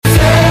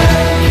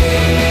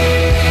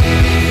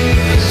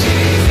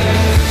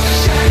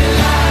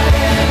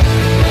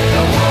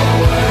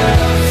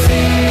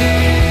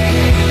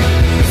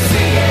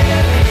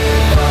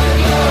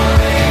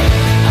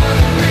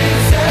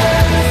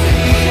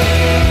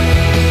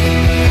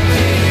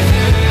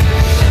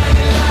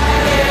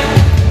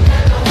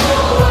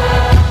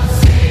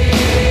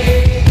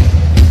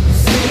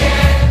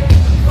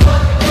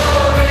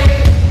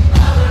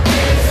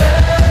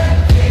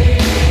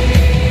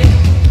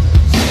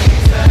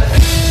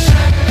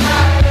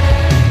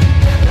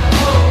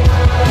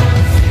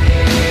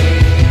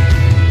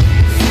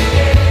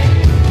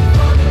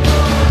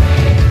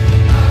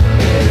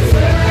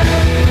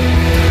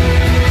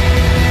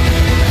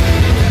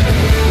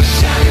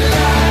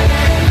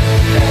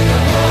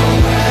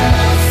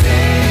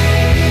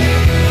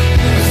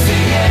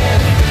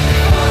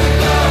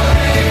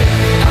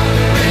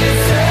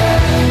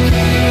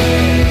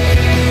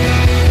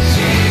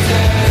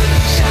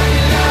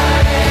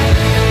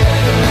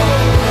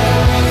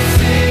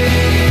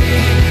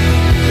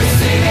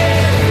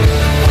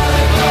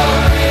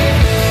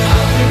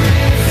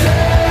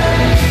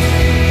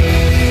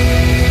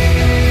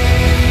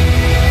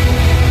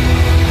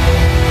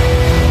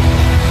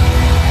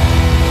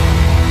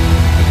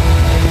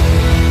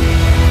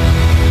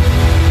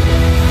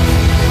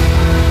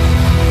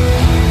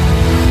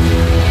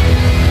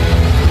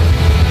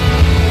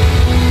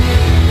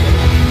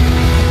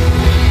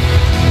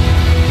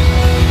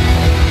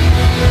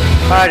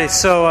Alrighty,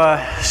 so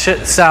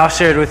Sal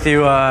shared with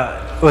you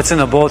what's in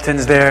the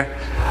bulletins there.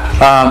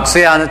 On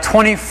the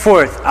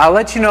 24th, I'll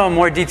let you know in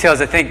more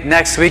details, I think,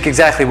 next week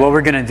exactly what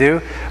we're going to do.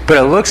 But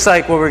it looks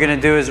like what we're going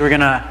to do is we're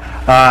going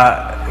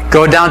to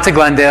go down to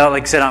Glendale,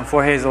 like I said, on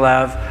Fort Hazel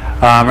Ave,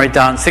 right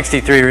down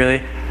 63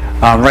 really,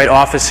 right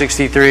off of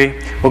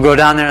 63. We'll go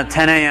down there at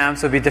 10 a.m.,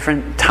 so it'll be a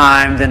different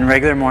time than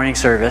regular morning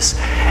service.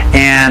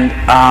 And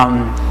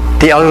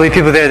the elderly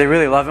people there, they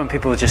really love when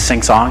people just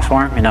sing songs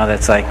for them. You know,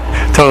 that's like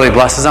totally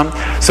blesses them.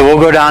 So we'll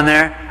go down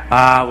there.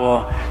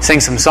 We'll sing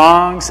some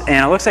songs,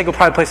 and it looks like we'll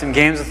probably play some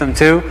games with them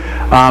too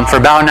for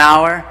about an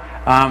hour.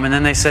 And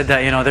then they said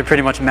that they're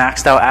pretty much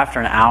maxed out after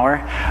an hour.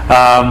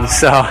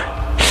 So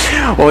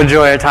we'll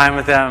enjoy our time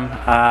with them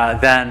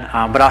then.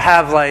 But I'll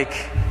have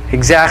like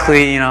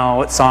exactly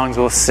what songs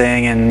we'll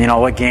sing and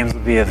what games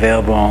will be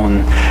available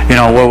and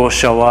where we'll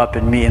show up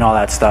and meet and all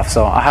that stuff.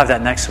 So I'll have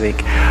that next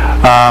week.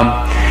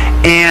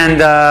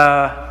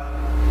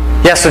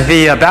 So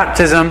the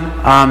baptism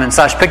and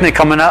 / picnic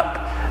coming up,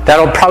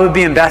 that'll probably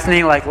be in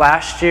Bethany like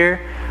last year.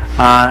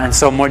 And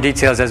so more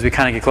details as we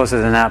kind of get closer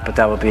than that, but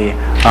that will be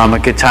a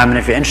good time. And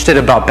if you're interested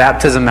about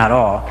baptism at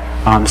all,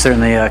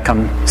 certainly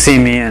come see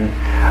me and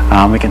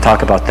we can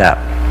talk about that.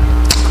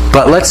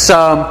 But let's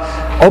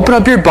open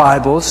up your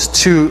Bibles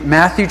to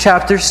Matthew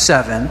chapter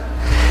 7.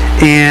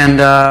 And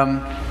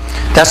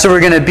that's where we're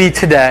going to be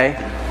today.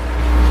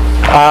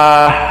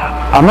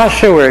 I'm not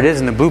sure where it is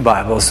in the Blue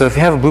Bible, so if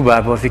you have a Blue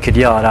Bible, if you could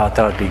yell it out,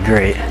 that would be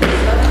great.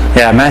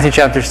 Yeah, Matthew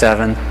chapter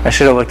 7. I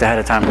should have looked ahead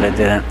of time, but I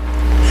didn't.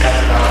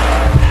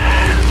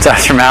 It's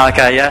after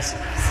Malachi, yes?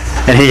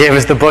 And he gave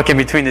us the book in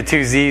between the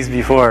two Z's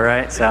before,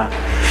 right? So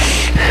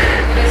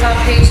it's on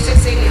page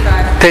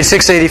 685. Page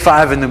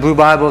 685 in the Blue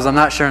Bibles. I'm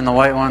not sure in the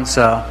white one,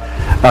 so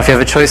if you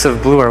have a choice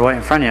of blue or white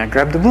in front of you,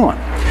 grab the blue one.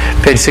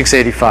 Page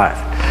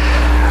 685.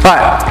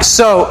 Alright,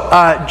 so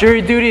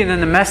jury duty, and then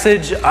the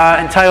message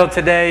entitled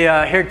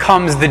today, Here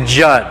Comes the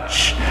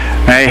Judge.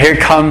 Right, here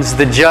comes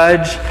the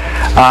judge.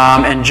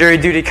 And jury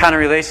duty kind of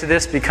relates to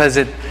this because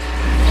it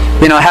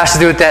has to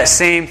do with that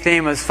same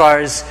theme as far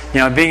as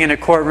being in a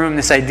courtroom,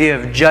 this idea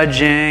of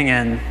judging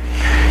and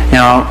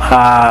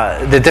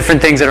the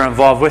different things that are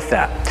involved with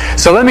that.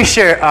 So let me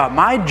share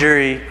my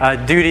jury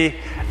duty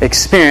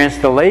experience,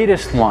 the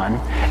latest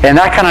one, and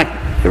that kind of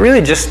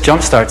really just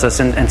jumpstarts us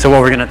into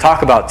what we're going to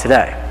talk about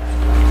today.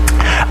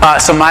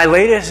 So my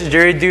latest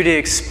jury duty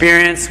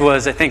experience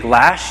was, I think,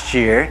 last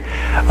year.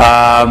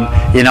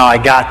 I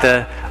got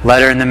the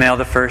letter in the mail,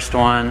 the first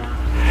one.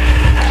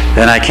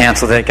 Then I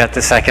canceled it, got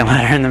the second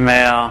letter in the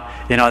mail.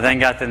 Then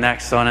got the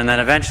next one, and then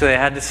eventually I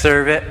had to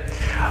serve it.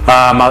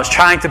 I was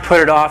trying to put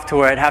it off to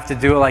where I'd have to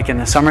do it like in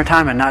the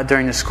summertime and not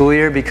during the school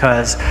year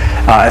because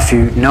if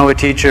you know a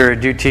teacher or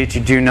do teach,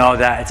 you do know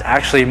that it's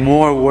actually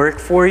more work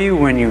for you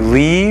when you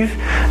leave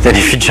than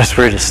if you just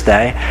were to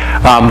stay.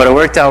 But it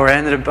worked out where I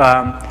ended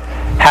up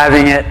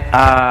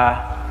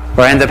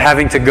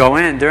having to go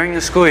in during the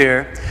school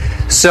year.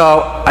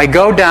 So I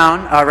go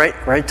down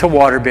right to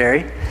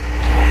Waterbury,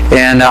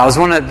 and I was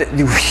one of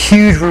the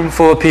huge room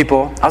full of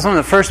people. I was one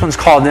of the first ones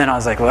called in. I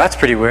was like, well, that's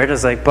pretty weird. I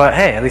was like, but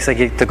hey, at least I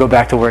get to go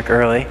back to work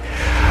early.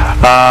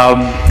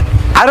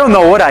 I don't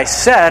know what I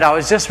said. I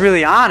was just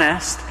really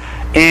honest.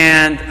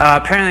 And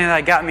apparently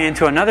that got me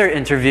into another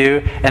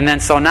interview, and then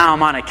so now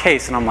I'm on a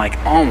case, and I'm like,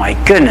 oh my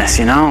goodness,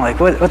 like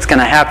what's going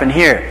to happen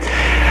here?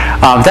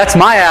 That's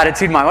my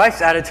attitude. My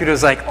wife's attitude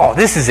was like, oh,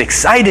 this is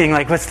exciting.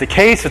 Like, what's the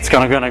case? What's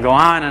going to go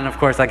on? And of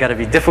course, I got to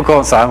be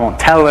difficult, so I won't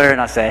tell her,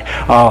 and I say,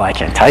 oh, I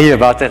can't tell you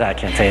about that. I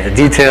can't tell you the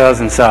details,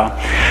 and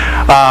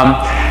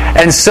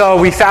so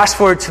we fast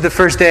forward to the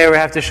first day where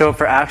I have to show up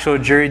for actual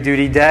jury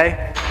duty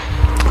day.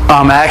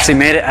 I actually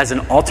made it as an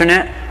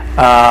alternate,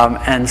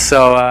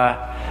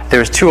 there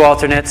was 2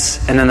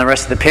 alternates and then the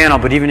rest of the panel,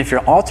 but even if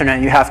you're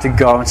alternate, you have to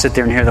go and sit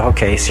there and hear the whole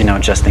case,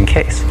 just in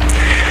case.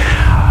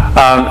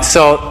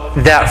 So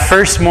that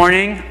first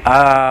morning,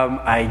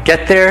 I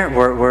get there,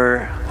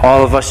 we're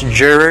all of us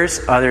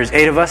jurors, there's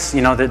 8 of us,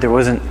 there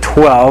wasn't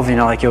 12,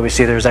 like you always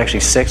see, there's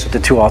actually 6 with the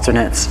 2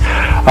 alternates.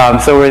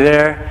 So we're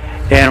there,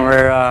 and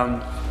we're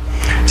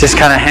just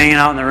kind of hanging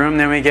out in the room.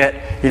 Then we get,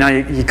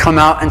 you come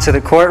out into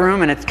the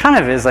courtroom, and it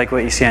kind of is like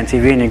what you see on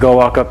TV, and you go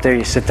walk up there,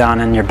 you sit down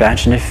on your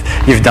bench, and if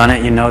you've done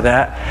it, you know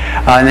that.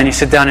 And then you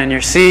sit down in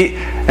your seat,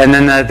 and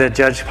then the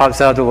judge pops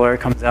out, the lawyer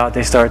comes out,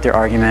 they start their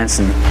arguments.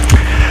 And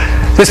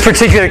this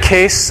particular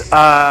case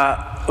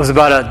was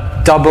about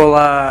a double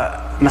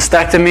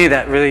mastectomy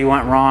that really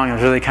went wrong. It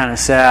was really kind of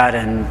sad,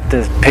 and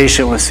the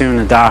patient was suing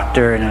the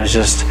doctor, and it was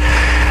just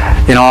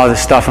all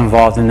this stuff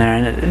involved in there,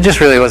 and it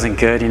just really wasn't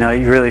good.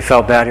 You really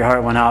felt bad. Your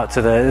heart went out to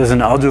it was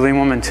an elderly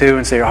woman too,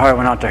 and so your heart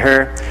went out to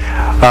her.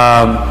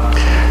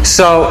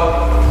 So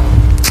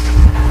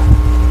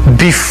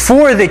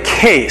before the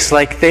case,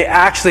 like they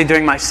actually,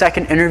 during my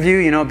second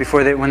interview,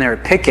 when they were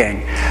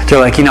picking, they're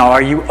like,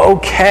 are you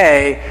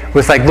okay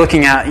with like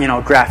looking at,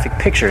 graphic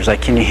pictures?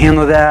 Like, can you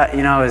handle that?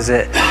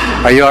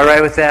 Are you all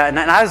right with that? And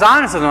I was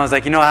honest with them. I was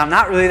like, I'm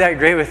not really that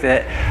great with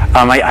it.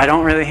 I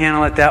don't really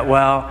handle it that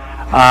well.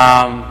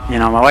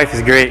 My wife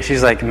is great.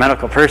 She's like a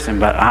medical person,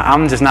 but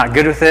I'm just not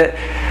good with it.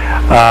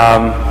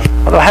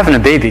 Although having a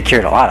baby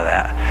cured a lot of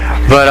that.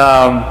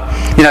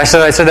 But,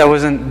 so I said that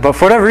wasn't, but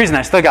for whatever reason,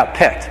 I still got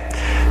picked.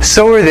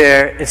 So we're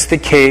there. It's the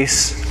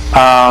case.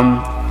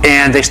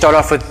 And they start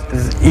off with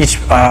each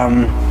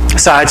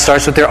side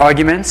starts with their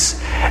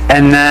arguments,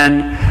 and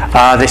then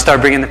they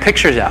start bringing the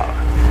pictures out,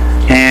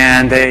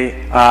 and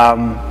they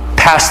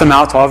pass them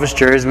out to all of us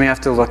jurors, and we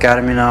have to look at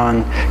them,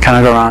 and kind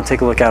of go around,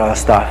 take a look at all the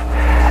stuff.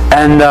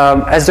 And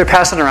as they're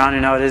passing around,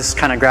 it is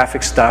kind of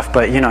graphic stuff,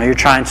 but you're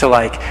trying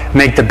to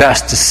make the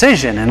best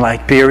decision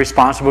and be a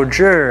responsible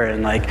juror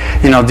and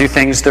do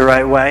things the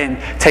right way and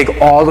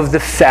take all of the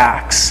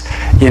facts,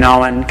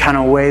 and kind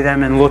of weigh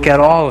them and look at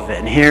all of it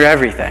and hear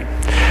everything.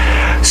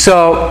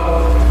 So,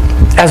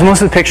 as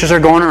most of the pictures are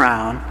going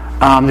around,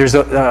 there's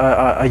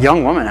a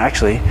young woman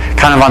actually,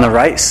 kind of on the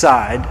right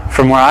side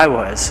from where I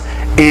was,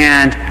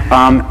 and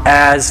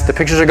as the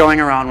pictures are going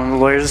around, one of the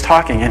lawyers is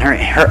talking, and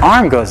her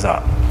arm goes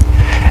up.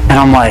 And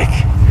I'm like,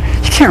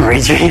 you can't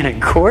raise your hand in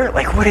court?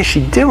 What is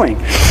she doing?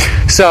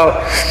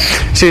 So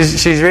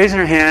she's raising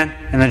her hand,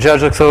 and the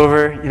judge looks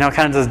over,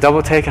 kind of does a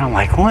double take, and I'm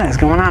like, what is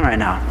going on right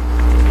now?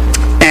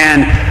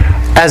 And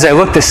as I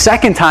look the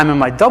second time in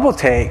my double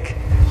take,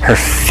 her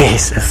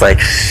face is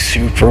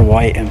super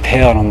white and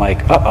pale, and I'm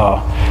like, uh-oh,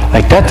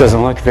 that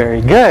doesn't look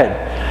very good.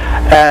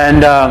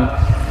 And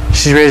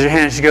she raised her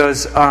hand, and she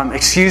goes,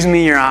 excuse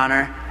me, Your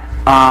Honor,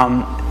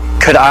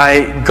 could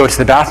I go to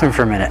the bathroom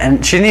for a minute?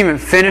 And she didn't even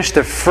finish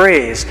the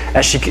phrase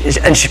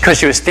because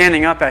she was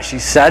standing up as she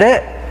said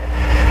it,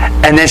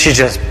 and then she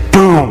just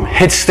boom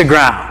hits the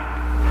ground.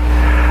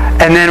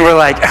 And then we're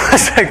I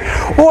was like,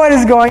 what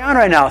is going on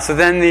right now? So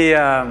then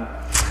they're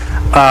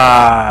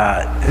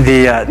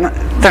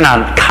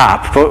not a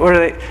cop, but what are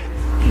they?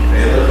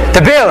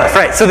 The bailiff,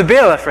 right? So the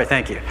bailiff, right?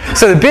 Thank you.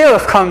 So the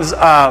bailiff comes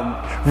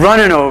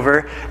running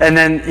over, and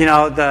then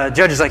the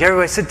judge is like,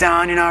 everybody sit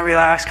down,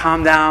 relax,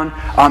 calm down.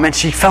 And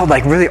she felt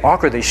really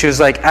awkwardly. She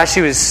was as she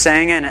was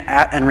saying it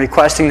and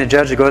requesting the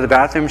judge to go to the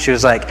bathroom, she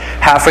was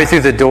halfway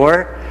through the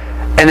door,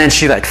 and then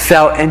she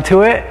fell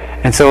into it,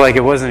 and so it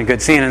wasn't a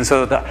good scene. And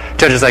so the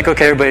judge is like,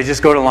 okay, everybody,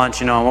 just go to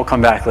lunch, and we'll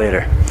come back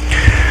later.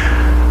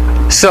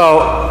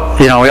 So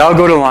we all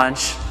go to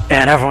lunch.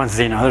 And everyone's,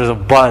 there's a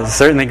buzz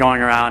certainly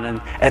going around,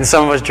 and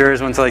some of us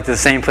jurors went to the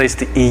same place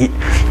to eat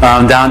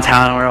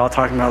downtown, and we were all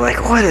talking about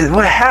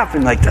what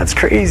happened? That's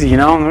crazy,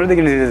 and what are they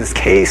going to do to this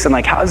case?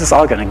 And how is this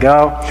all going to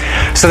go?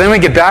 So then we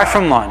get back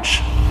from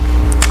lunch,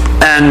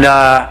 and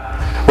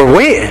we're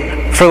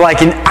waiting for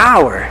an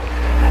hour.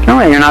 No,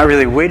 you're not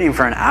really waiting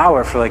for an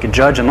hour for a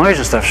judge and lawyers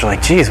and stuff. You're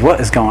geez, what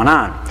is going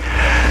on?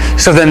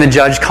 So then the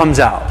judge comes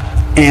out.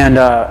 And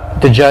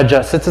the judge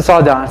sits us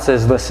all down and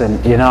says, listen,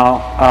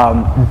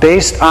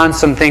 based on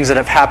some things that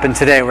have happened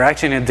today, we're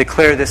actually going to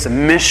declare this a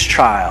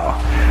mistrial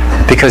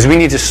because we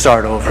need to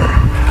start over.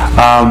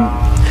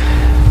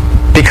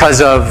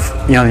 Because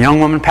of the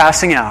young woman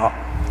passing out.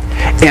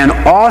 And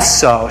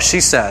also, she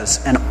says,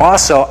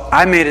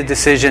 I made a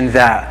decision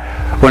that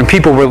when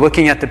people were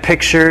looking at the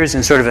pictures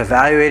and sort of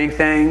evaluating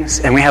things,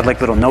 and we had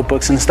little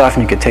notebooks and stuff,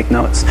 and you could take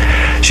notes.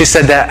 She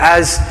said that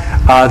as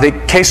the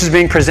case was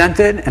being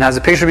presented and as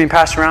the pictures were being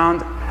passed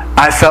around,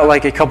 I felt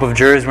like a couple of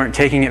jurors weren't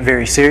taking it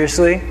very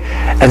seriously.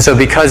 And so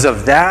because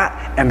of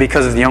that, and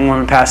because of the young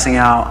woman passing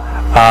out,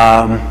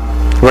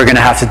 we're going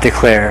to have to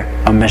declare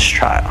a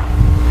mistrial.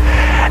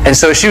 And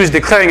so she was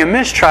declaring a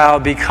mistrial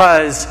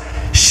because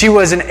she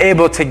wasn't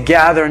able to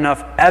gather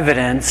enough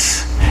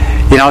evidence,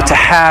 to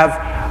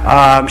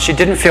have... she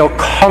didn't feel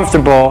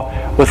comfortable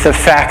with the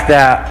fact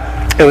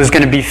that it was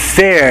going to be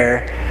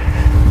fair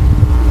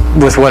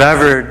with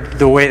whatever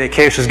the way the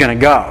case was going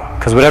to go.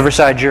 Because whatever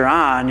side you're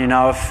on,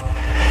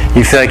 if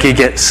you feel like you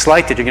get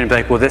slighted, you're going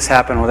to be well, this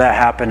happened, well, that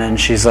happened. And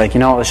she's like,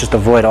 let's just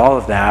avoid all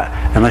of that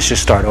and let's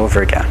just start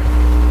over again.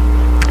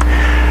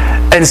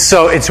 And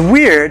so it's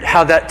weird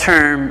how that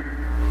term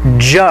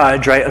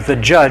judge, right, of the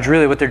judge,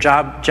 really what their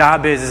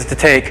job is to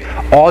take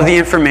all the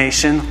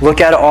information,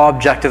 look at it all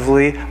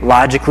objectively,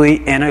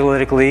 logically,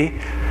 analytically,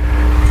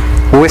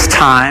 with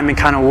time, and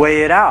kind of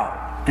weigh it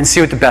out and see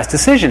what the best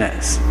decision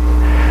is.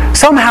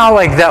 Somehow,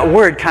 that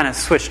word kind of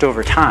switched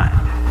over time.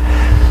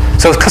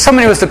 So if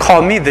somebody was to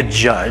call me the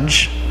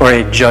judge, or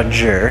a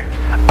judger,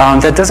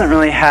 that doesn't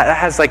really that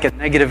has a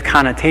negative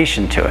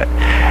connotation to it.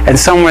 And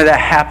somewhere that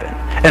happened.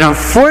 And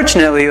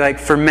unfortunately,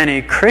 for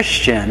many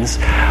Christians,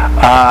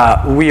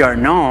 we are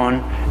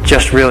known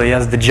just really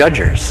as the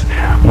judgers.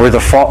 We're the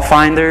fault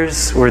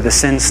finders, we're the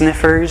sin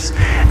sniffers,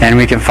 and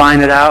we can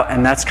find it out,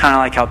 and that's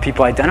kind of how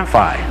people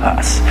identify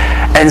us.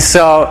 And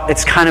so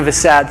it's kind of a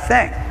sad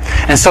thing.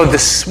 And so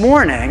this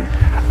morning,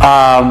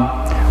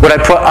 what I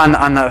put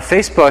on the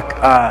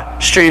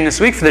Facebook stream this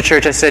week for the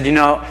church, I said,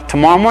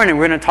 tomorrow morning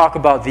we're going to talk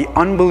about the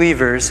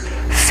unbeliever's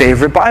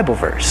favorite Bible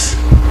verse.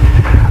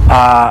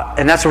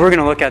 And that's what we're going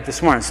to look at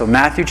this morning. So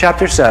Matthew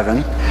chapter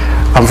 7,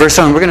 verse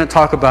 7, we're going to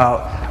talk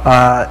about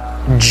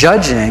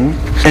judging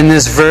in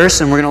this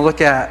verse, and we're going to look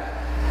at,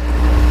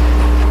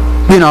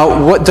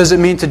 what does it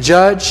mean to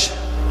judge?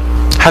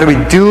 How do we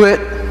do it?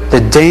 The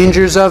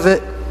dangers of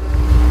it.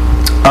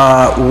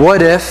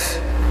 what if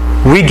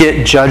we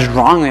get judged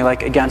wrongly,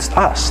 like against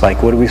us?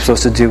 Like, what are we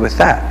supposed to do with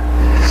that?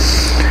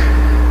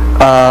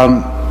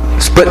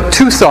 But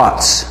two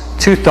thoughts,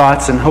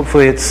 and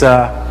hopefully it's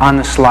on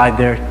the slide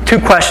there. Two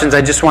questions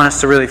I just want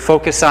us to really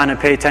focus on and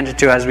pay attention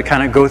to as we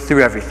kind of go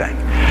through everything.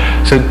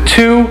 So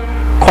two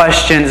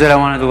questions that I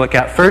wanted to look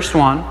at. First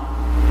one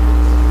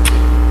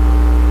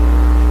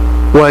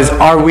was,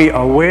 are we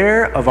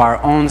aware of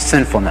our own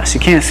sinfulness? You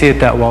can't see it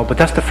that well, but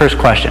that's the first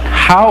question.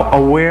 How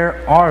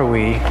aware are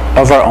we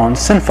of our own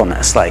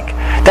sinfulness? Like,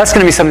 that's going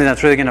to be something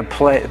that's really going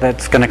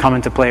to come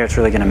into play, or it's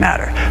really going to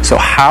matter. So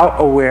how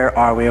aware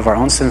are we of our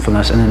own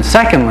sinfulness? And then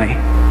secondly,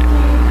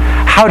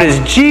 how does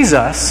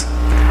Jesus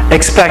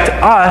expect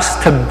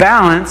us to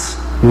balance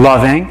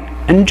loving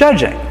and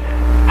judging?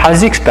 How does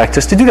he expect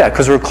us to do that?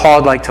 Because we're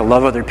called to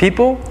love other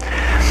people.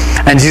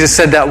 And Jesus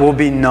said that we'll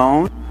be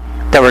known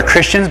that we're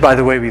Christians by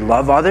the way we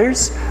love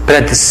others. But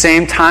at the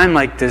same time,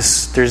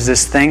 there's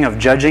this thing of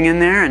judging in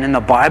there. And in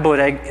the Bible, it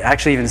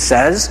actually even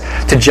says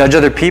to judge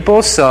other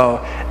people.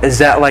 So is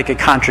that like a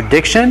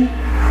contradiction?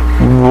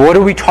 What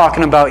are we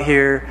talking about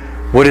here?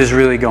 What is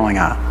really going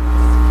on?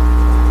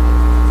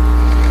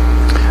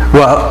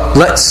 Well,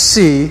 let's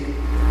see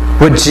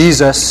what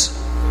Jesus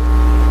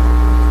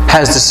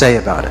has to say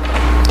about it.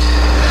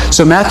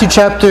 So Matthew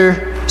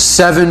chapter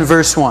 7,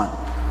 verse 1.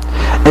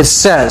 He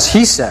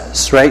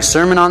says, right?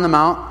 Sermon on the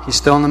Mount. He's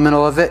still in the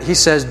middle of it. He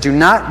says, "Do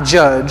not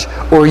judge,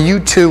 or you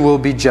too will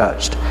be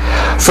judged.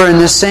 For in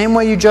the same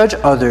way you judge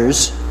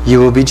others, you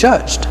will be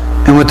judged.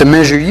 And with the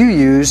measure you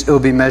use, it will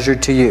be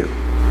measured to you.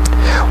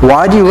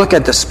 Why do you look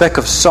at the speck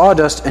of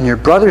sawdust in your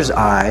brother's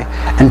eye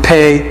and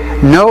pay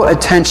no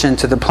attention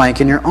to the plank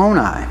in your own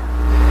eye?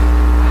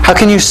 How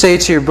can you say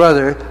to your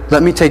brother,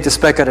 'Let me take the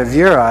speck out of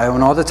your eye,'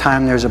 when all the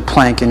time there's a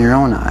plank in your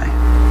own eye?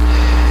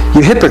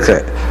 You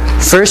hypocrite!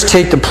 First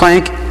take the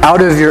plank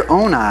out of your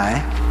own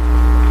eye,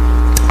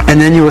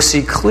 and then you will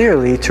see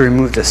clearly to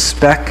remove the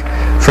speck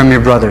from your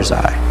brother's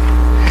eye.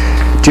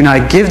 Do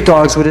not give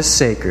dogs what is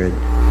sacred.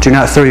 Do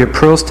not throw your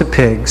pearls to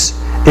pigs.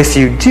 If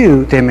you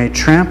do, they may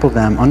trample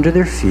them under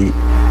their feet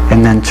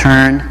and then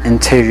turn and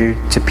tear you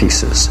to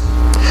pieces."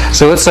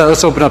 So let's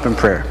open up in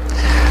prayer.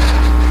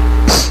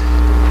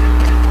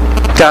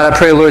 God, I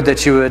pray, Lord,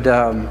 that you would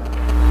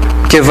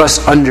give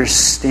us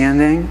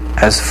understanding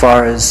as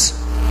far as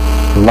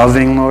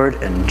loving,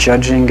 Lord, and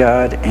judging,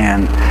 God.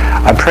 And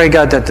I pray,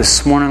 God, that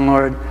this morning,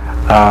 Lord,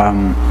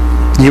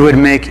 you would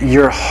make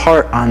your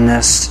heart on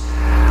this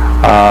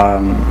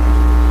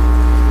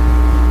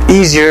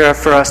easier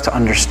for us to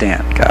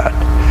understand, God.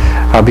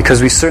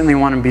 Because we certainly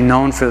want to be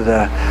known for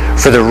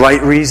the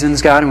right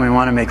reasons, God, and we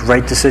want to make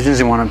right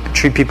decisions. We want to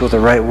treat people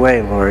the right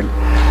way, Lord.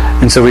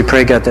 And so we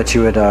pray, God, that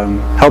you would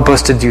help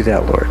us to do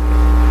that, Lord.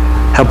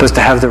 Help us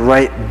to have the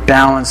right,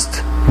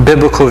 balanced,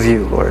 biblical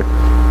view, Lord.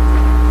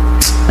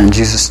 In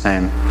Jesus'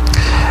 name,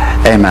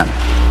 amen.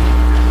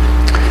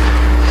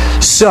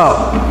 So,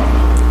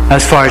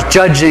 as far as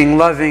judging,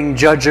 loving,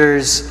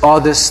 judgers, all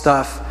this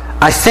stuff,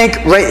 I think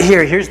right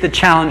here's the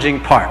challenging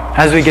part.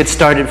 As we get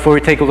started, before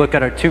we take a look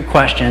at our two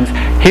questions,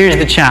 here's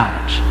the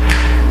challenge.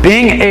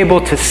 Being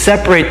able to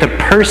separate the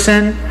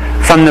person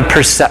from the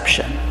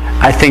perception.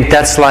 I think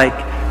that's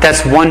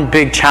one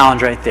big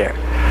challenge right there.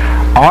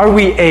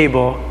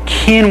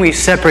 Can we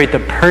separate the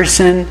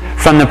person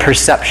from the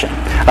perception?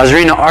 I was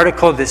reading an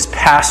article this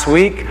past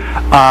week.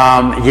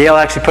 Yale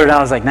actually put it out.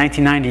 It was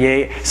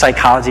 1998,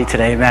 Psychology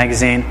Today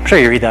magazine. I'm sure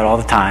you read that all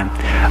the time.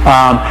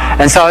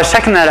 And so I was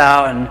checking that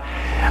out, and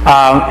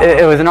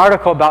it was an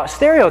article about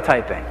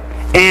stereotyping.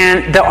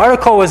 And the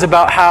article was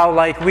about how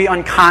we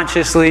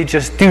unconsciously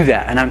just do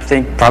that. And I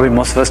think probably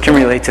most of us can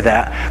relate to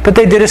that. But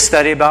they did a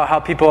study about how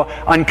people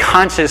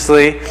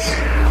unconsciously,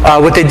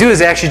 what they do is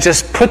they actually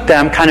just put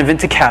them kind of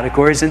into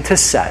categories, into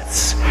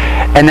sets.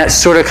 And that's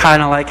sort of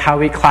kind of like how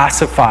we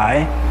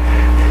classify,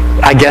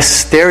 I guess,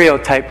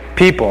 stereotype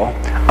people.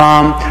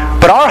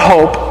 But our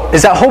hope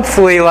is that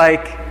hopefully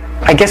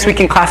I guess we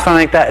can classify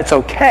like that, it's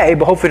okay,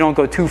 but hopefully don't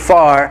go too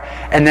far,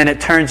 and then it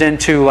turns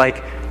into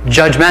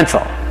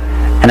judgmental.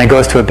 And it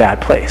goes to a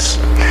bad place.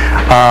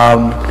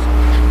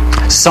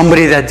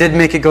 Somebody that did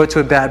make it go to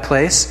a bad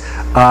place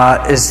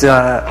is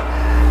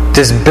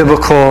this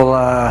biblical,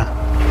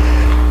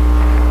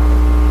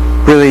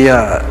 really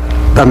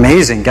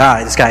amazing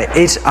guy. This guy,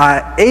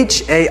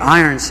 H.A.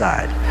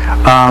 Ironside.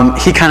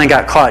 He kind of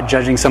got caught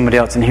judging somebody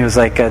else, and he was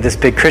this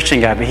big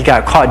Christian guy, but he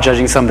got caught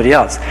judging somebody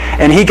else.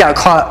 And he got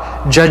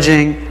caught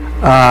judging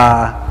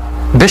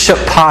Bishop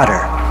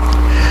Potter.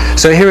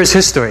 So here is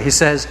his story. He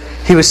says,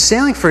 he was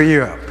sailing for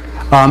Europe.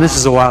 This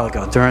is a while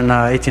ago, during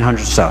 1800s or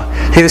so.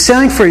 He was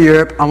sailing for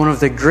Europe on one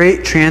of the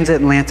great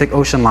transatlantic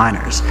ocean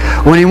liners.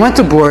 When he went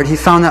aboard, he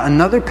found that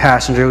another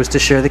passenger was to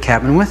share the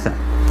cabin with him.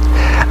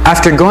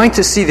 After going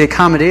to see the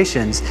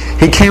accommodations,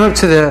 he came up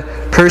to the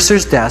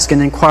purser's desk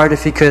and inquired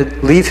if he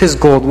could leave his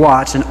gold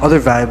watch and other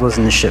valuables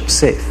in the ship's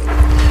safe.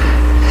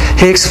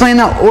 He explained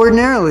that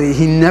ordinarily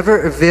he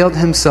never availed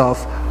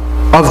himself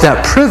of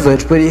that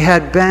privilege, but he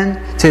had been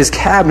to his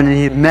cabin and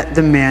he had met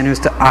the man who was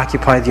to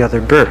occupy the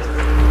other berth.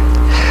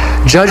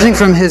 Judging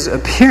from his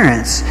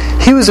appearance,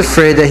 he was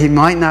afraid that he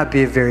might not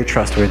be a very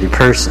trustworthy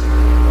person.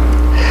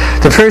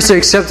 The purser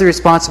accepted the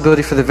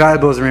responsibility for the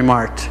valuables and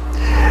remarked,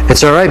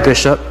 "It's all right,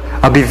 Bishop.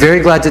 I'll be very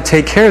glad to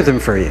take care of them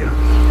for you.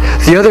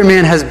 The other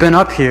man has been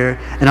up here,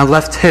 and I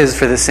left his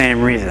for the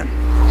same reason."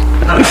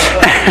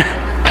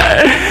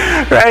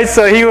 Right,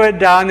 so he went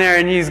down there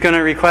and he's going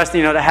to request,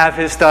 to have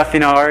his stuff,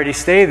 already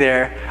stay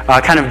there,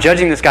 kind of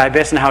judging this guy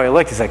based on how he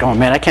looked. He's like, "Oh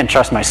man, I can't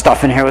trust my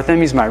stuff in here with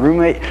him. He's my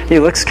roommate. He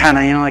looks kind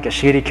of, like a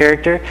shady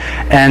character."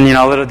 And,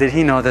 little did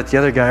he know that the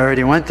other guy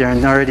already went there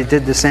and already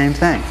did the same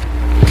thing.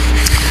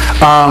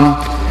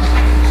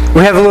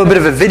 We have a little bit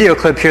of a video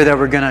clip here that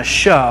we're going to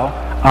show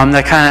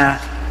that kind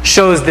of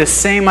shows this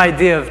same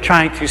idea of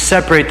trying to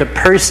separate the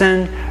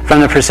person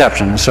from the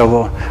perception.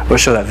 So we'll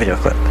show that video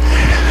clip.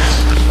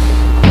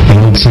 The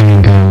old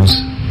saying goes,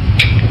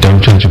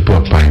 "Don't judge a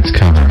book by its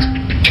cover."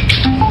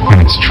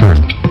 And it's true.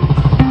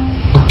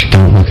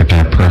 Don't look at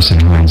that person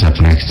who ends up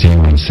next to you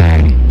and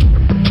say,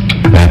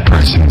 "That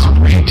person is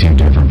way too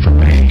different from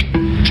me.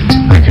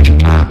 I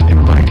could not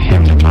invite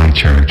him to my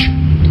church.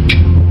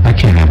 I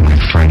can't have my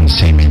friends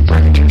see me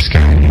bringing this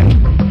guy in."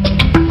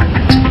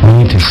 We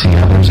need to see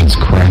others as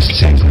Christ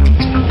sees them,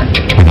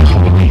 with a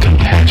holy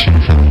compassion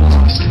for the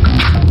lost.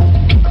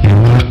 You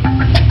know what?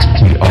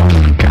 We all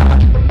need God,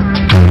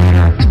 no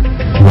matter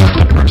what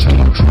the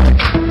person looks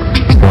like,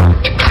 or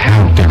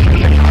how different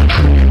they are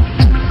from you.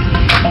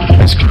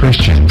 As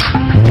Christians,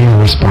 we are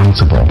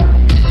responsible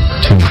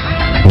to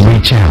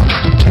reach out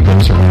to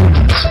those around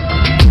us.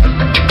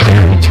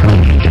 Their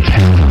eternity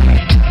depends on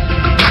it.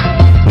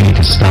 We need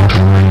to stop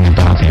worrying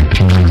about the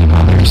opinions of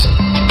others.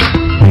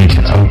 We need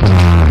to open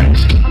our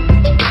eyes.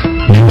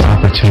 New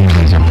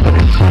opportunities are put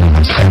in front of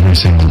us every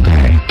single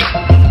day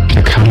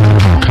to come out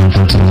of our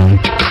comfort zone,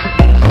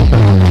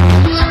 open our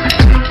mouths,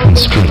 and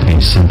speak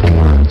these simple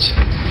words.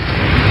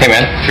 Hey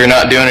man, if you're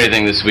not doing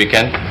anything this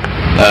weekend,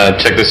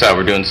 check this out.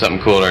 We're doing something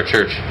cool at our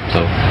church.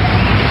 So.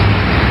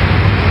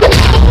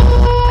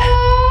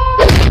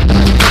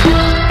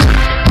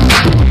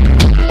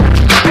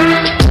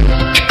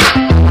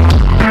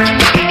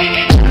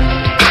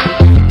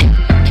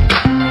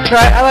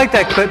 Right, I like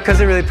that clip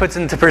because it really puts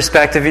into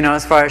perspective,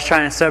 as far as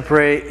trying to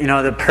separate,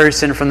 the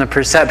person from the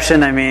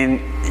perception. I mean,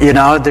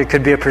 there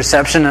could be a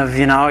perception of,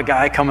 a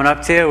guy coming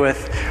up to you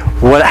with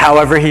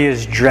however he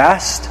is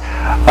dressed,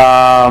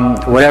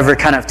 whatever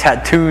kind of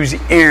tattoos,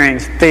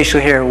 earrings,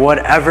 facial hair,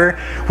 whatever.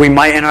 We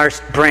might in our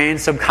brain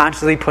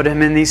subconsciously put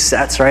him in these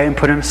sets, right, and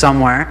put him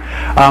somewhere.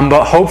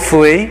 But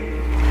hopefully,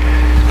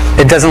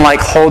 it doesn't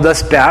hold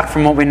us back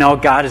from what we know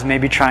God is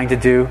maybe trying to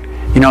do,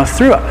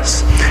 through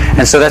us.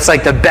 And so that's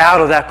the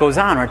battle that goes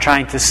on. We're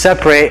trying to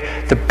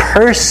separate the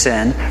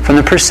person from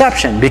the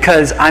perception,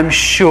 because I'm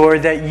sure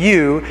that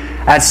you,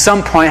 at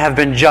some point, have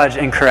been judged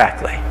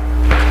incorrectly.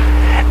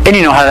 And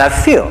you know how that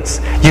feels.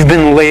 You've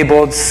been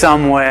labeled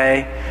some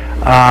way,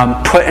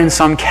 put in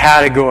some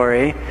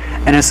category,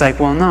 and it's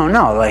well,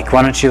 no,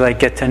 why don't you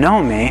get to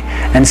know me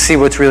and see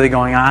what's really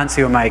going on,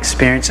 see what my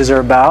experiences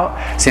are about,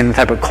 see the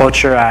type of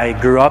culture I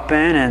grew up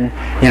in,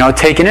 and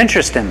take an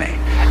interest in me.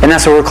 And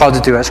that's what we're called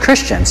to do as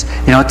Christians,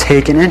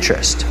 take an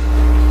interest.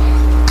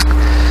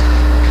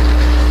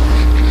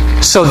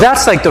 So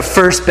that's the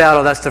first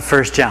battle, that's the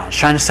first challenge,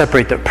 trying to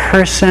separate the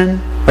person,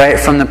 right,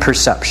 from the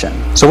perception.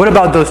 So what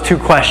about those two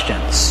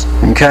questions?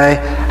 Okay,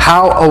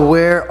 how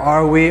aware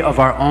are we of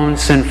our own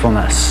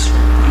sinfulness?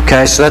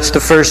 Okay, so that's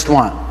the first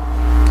one.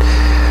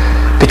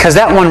 Because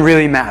that one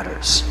really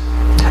matters.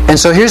 And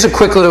so here's a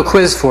quick little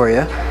quiz for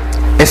you.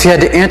 If you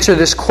had to answer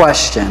this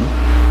question,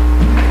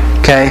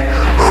 okay,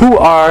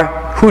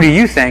 who do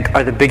you think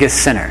are the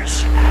biggest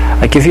sinners?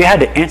 If you had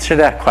to answer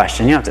that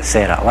question, you don't have to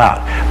say it out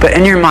loud, but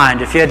in your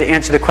mind, if you had to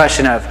answer the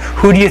question of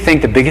who do you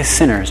think the biggest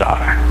sinners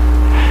are,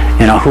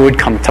 who would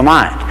come to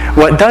mind?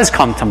 What does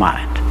come to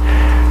mind?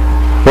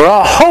 We're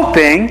all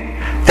hoping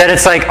that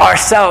it's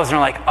ourselves, and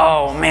we're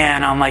oh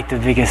man, I'm the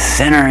biggest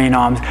sinner,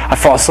 I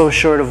fall so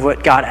short of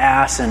what God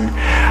asks, and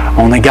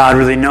only God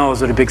really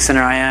knows what a big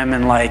sinner I am,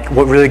 and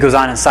what really goes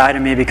on inside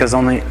of me, because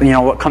only,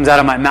 what comes out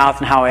of my mouth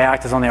and how I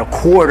act is only a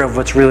quarter of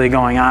what's really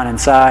going on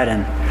inside.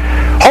 And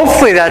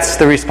hopefully that's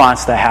the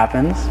response that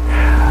happens.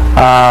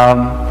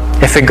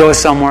 If it goes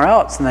somewhere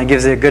else, then that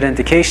gives it a good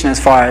indication as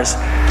far as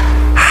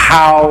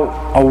how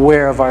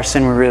aware of our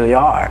sin we really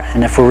are,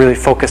 and if we're really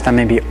focused on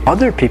maybe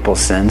other people's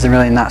sins and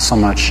really not so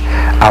much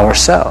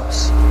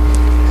ourselves.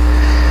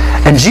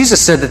 And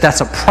Jesus said that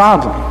that's a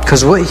problem,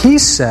 because what he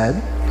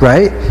said,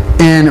 right,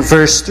 in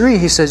verse 3,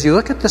 he says, "You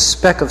look at the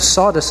speck of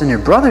sawdust in your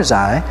brother's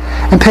eye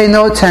and pay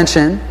no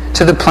attention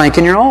to the plank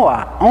in your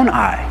own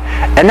eye."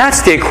 And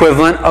that's the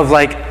equivalent of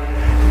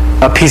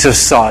a piece of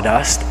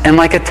sawdust and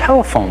a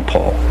telephone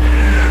pole.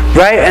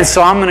 Right? And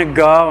so I'm going to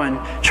go and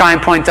try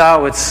and point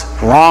out what's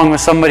wrong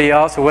with somebody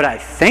else, or what I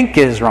think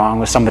is wrong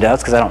with somebody else,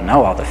 because I don't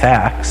know all the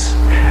facts.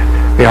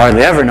 We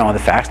hardly ever know all the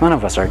facts. None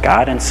of us are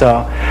God. And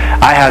so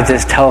I have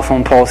this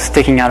telephone pole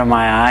sticking out of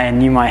my eye,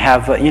 and you might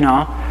have,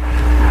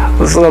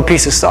 this little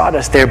piece of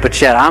sawdust there,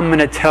 but yet I'm going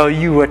to tell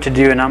you what to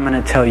do, and I'm going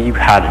to tell you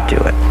how to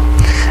do it.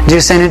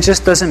 Jesus is saying it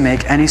just doesn't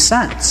make any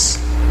sense.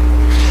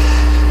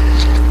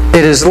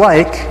 It is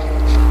like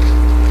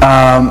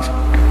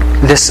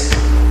this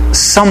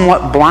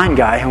somewhat blind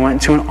guy who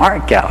went to an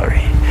art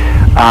gallery.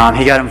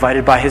 He got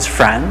invited by his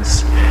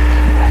friends,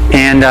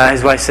 and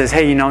his wife says,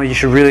 hey, you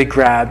should really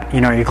grab,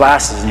 your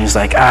glasses. And he's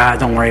like,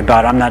 don't worry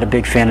about it. I'm not a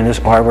big fan of this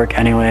artwork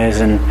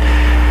anyways, and,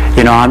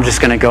 I'm just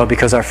going to go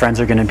because our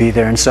friends are going to be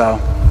there. And so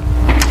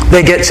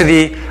they get to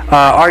the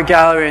art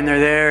gallery, and they're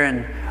there,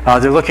 and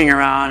they're looking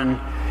around, and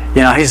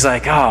he's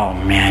like, oh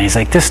man, he's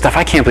like, this stuff,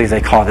 I can't believe they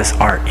call this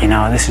art.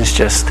 This is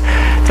just,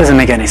 doesn't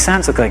make any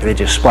sense. Look like they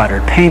just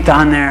splattered paint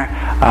on there.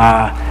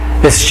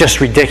 It's just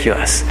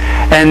ridiculous.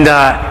 And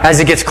as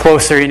it gets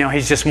closer,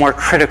 he's just more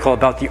critical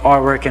about the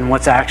artwork and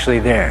what's actually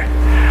there.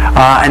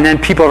 And then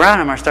people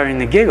around him are starting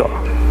to giggle.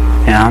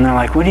 And they're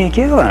like, what are you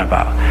giggling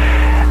about?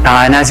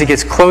 And as it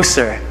gets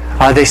closer,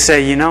 they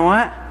say, you know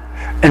what?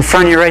 In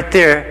front of you right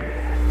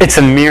there, it's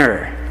a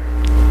mirror.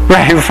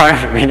 Right in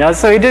front of him,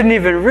 so he didn't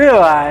even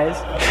realize,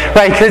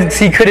 right? Because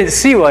he couldn't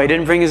see well. He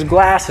didn't bring his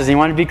glasses. He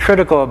wanted to be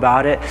critical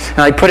about it,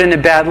 and put it in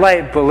a bad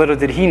light. But little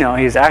did he know,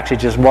 he was actually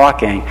just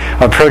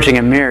approaching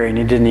a mirror, and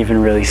he didn't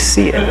even really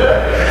see it,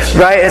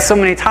 right? And so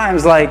many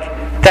times,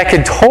 that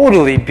could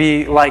totally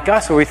be like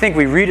us, where we think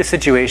we read a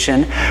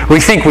situation,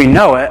 we think we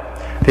know it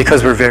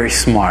because we're very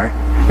smart.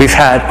 We've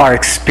had our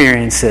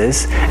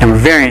experiences, and we're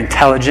very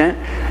intelligent,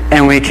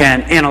 and we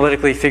can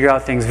analytically figure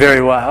out things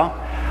very well.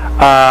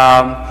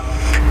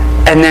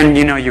 And then,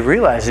 you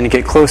realize, and you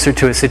get closer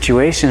to a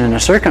situation and a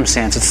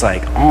circumstance, it's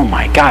like, oh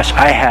my gosh,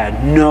 I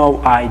had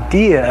no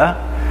idea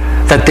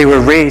that they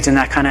were raised in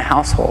that kind of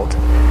household.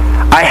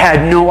 I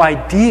had no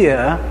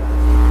idea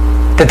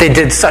that they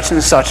did such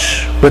and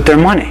such with their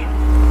money.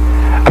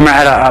 I remember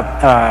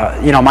I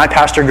had my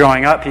pastor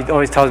growing up, he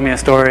always tells me a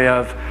story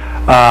of,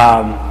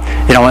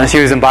 when he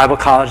was in Bible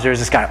college, there was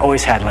this guy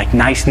always had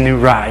nice new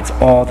rides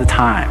all the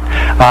time.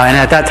 And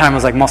at that time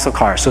it was muscle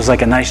cars. So it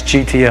was a nice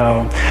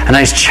GTO, a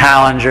nice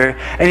Challenger.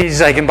 And he's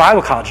in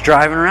Bible college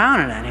driving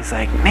around in it. And he's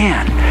like,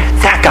 man,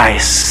 that guy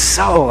is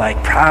so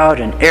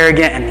proud and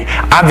arrogant.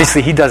 And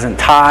obviously he doesn't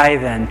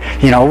tithe. And,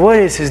 what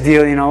is his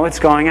deal? What's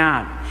going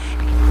on?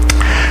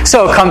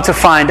 So come to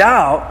find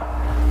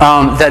out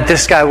that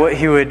this guy, what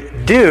he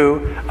would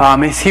do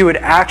is he would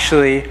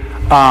actually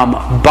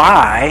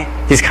buy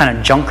these kind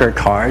of junker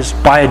cars,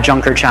 buy a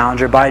junker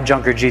Challenger, buy a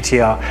junker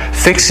GTO,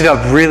 fix it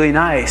up really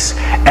nice,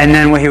 and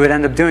then what he would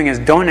end up doing is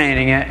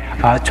donating it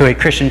to a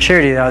Christian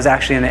charity that was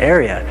actually in the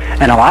area.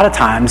 And a lot of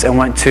times it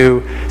went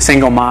to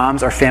single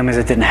moms or families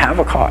that didn't have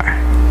a car.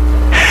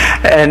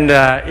 And,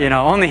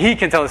 only he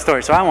can tell the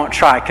story, so I won't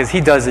try because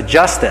he does it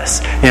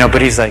justice.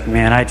 But he's like,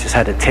 man, I just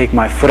had to take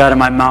my foot out of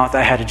my mouth.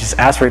 I had to just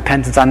ask for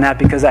repentance on that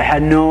because I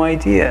had no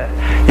idea.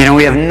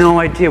 We have no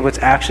idea what's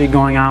actually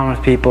going on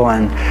with people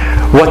and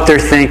what they're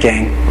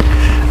thinking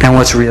and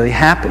what's really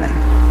happening.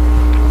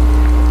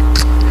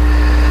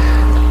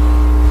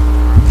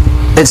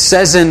 It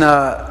says in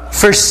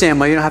 1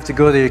 Samuel, you don't have to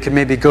go there, you can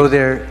maybe go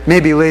there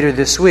maybe later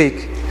this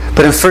week.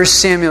 But in 1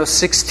 Samuel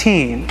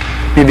 16,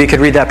 maybe you could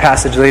read that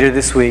passage later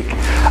this week,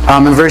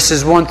 in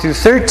verses 1 through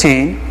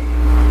 13,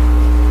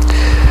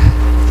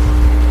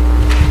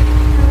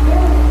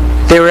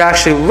 they were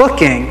actually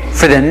looking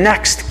for the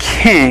next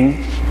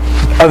king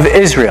of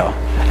Israel.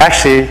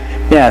 Actually,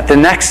 the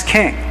next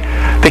king.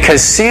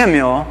 Because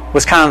Samuel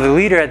was kind of the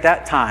leader at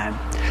that time,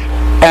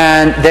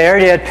 and they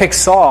already had picked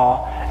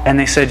Saul, and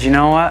they said, you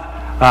know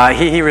what?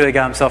 He really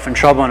got himself in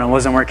trouble and it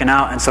wasn't working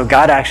out, and so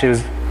God actually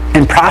was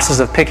in process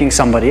of picking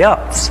somebody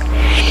else.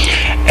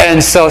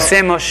 And so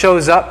Samuel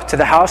shows up to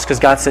the house because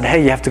God said,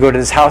 hey, you have to go to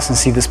this house and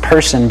see this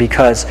person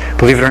because,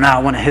 believe it or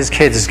not, one of his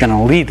kids is going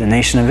to lead the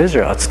nation of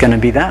Israel. It's going to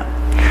be them.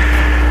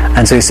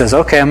 And so he says,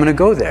 okay, I'm going to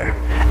go there.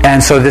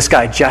 And so this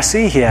guy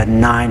Jesse, he had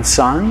 9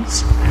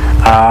 sons.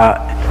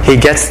 He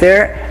gets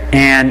there,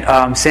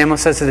 and Samuel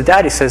says to the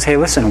dad, he says, hey,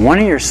 listen, one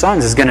of your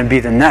sons is going to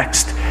be the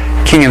next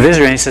king of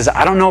Israel. And he says,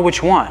 I don't know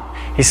which one.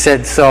 He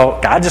said, so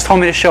God just told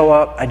me to show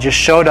up. I just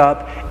showed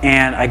up,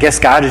 and I guess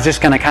God is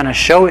just going to kind of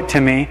show it to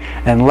me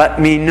and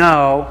let me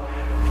know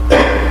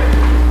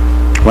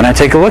when I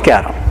take a look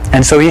at him.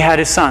 And so he had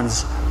his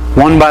sons,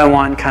 one by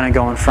one, kind of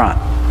go in front.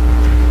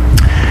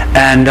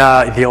 And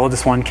the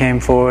oldest one came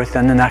forth,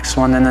 then the next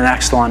one, then the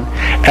next one.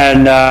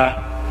 And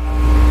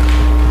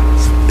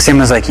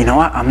Samuel's like, you know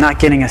what? I'm not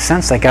getting a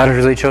sense that God has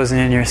really chosen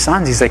in your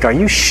sons. He's like, are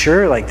you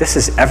sure? This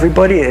is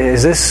everybody?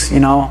 Is this,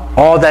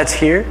 all that's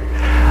here?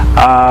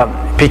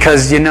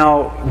 Because,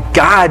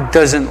 God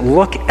doesn't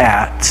look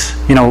at,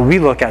 we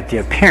look at the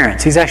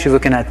appearance. He's actually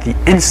looking at the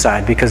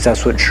inside because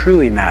that's what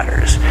truly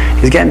matters.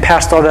 He's getting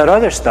past all that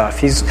other stuff.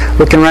 He's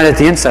looking right at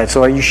the inside.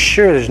 So are you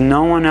sure there's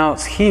no one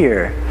else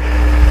here?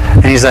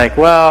 And he's like,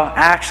 well,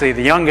 actually,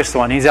 the youngest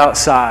one, he's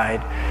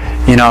outside,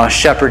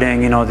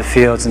 shepherding, the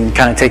fields and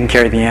kind of taking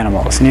care of the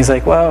animals. And he's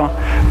like, well,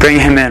 bring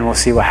him in, we'll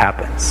see what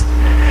happens.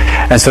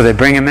 And so they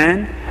bring him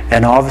in,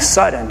 and all of a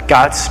sudden,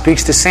 God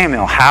speaks to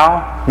Samuel.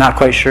 How? Not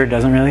quite sure,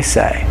 doesn't really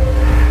say.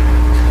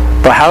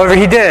 But however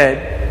he did,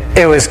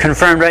 it was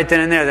confirmed right then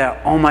and there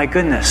that, oh my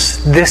goodness,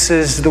 this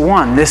is the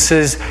one. This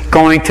is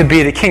going to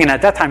be the king. And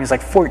at that time, he's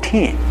like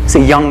 14. He's a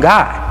young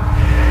guy.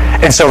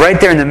 And so right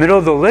there in the middle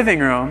of the living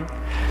room,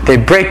 they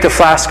break the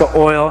flask of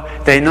oil.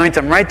 They anoint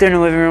him right there in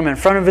the living room in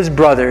front of his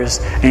brothers.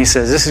 And he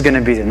says, this is going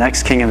to be the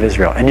next king of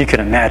Israel. And you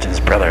can imagine his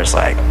brothers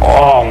like,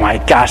 oh my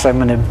gosh, I'm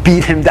going to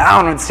beat him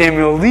down when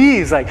Samuel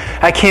leaves. Like,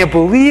 I can't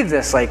believe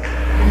this. Like,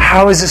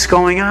 how is this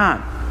going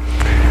on?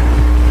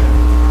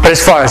 But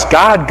as far as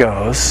God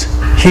goes,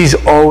 He's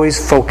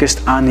always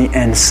focused on the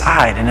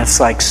inside. And it's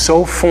like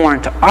so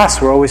foreign to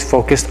us. We're always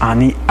focused on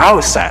the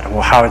outside.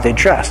 Well, how are they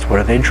dressed? What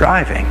are they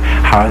driving?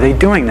 How are they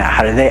doing that?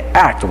 How did they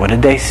act? What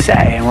did they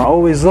say? And we're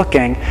always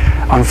looking,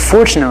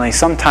 unfortunately,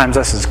 sometimes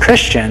us as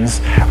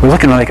Christians, we're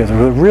looking like with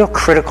a real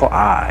critical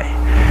eye.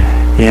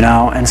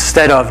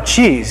 Instead of,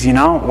 geez,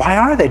 why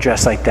are they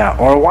dressed like that?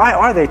 Or why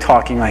are they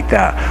talking like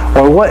that?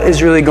 Or what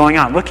is really going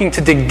on? Looking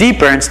to dig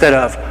deeper instead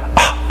of,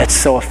 oh, it's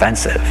so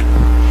offensive.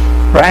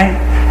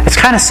 Right? It's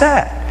kind of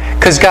sad.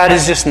 Because God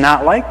is just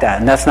not like that.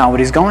 And that's not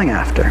what He's going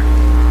after.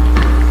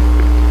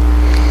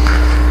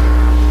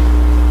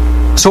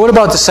 So what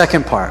about the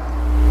second part?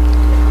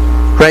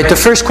 Right? The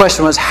first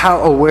question was,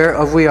 how aware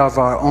are we of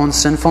our own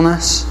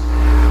sinfulness?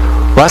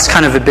 Well, that's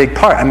kind of a big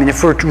part. I mean,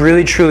 if we're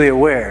really, truly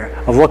aware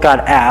of what God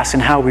asks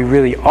and how we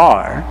really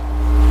are,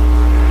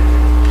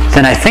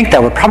 then I think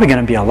that we're probably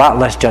going to be a lot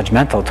less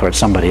judgmental towards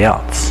somebody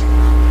else.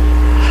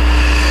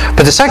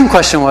 But the second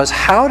question was,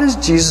 how does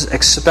Jesus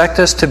expect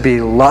us to be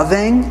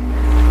loving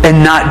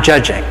and not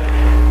judging?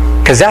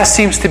 Because that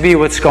seems to be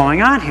what's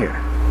going on here.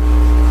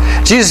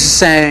 Jesus is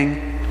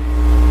saying,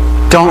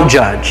 don't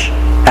judge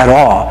at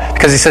all.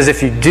 Because He says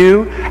if you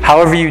do,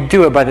 however you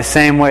do it, by the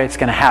same way it's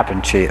going to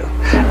happen to you.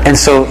 And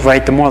so,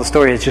 right, the moral of the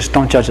story is just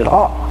don't judge at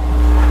all.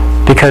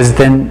 Because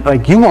then,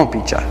 you won't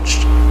be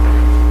judged.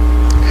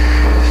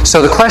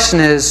 So the question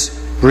is,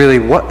 really,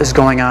 what is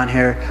going on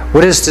here?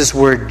 What does this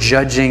word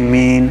judging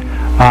mean?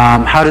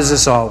 How does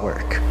this all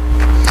work?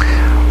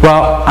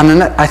 Well,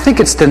 I think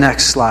it's the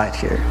next slide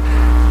here.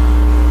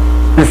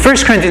 In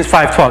 1 Corinthians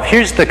 5:12,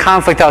 here's the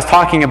conflict I was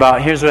talking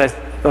about. Here's what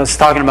I was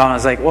talking about. And I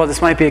was like, well,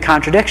 this might be a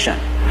contradiction.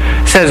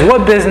 It says,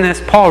 what business,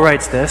 Paul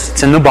writes this,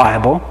 it's in the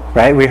Bible,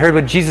 right? We heard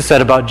what Jesus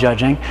said about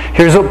judging.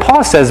 Here's what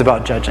Paul says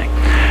about judging.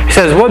 He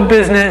says, what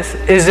business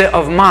is it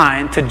of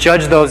mine to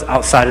judge those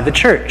outside of the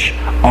church?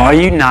 Are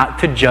you not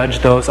to judge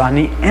those on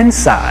the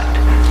inside?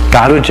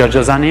 God would judge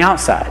those on the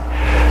outside.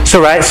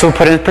 So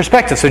put it in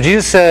perspective. So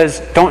Jesus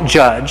says, don't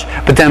judge.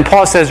 But then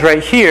Paul says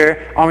right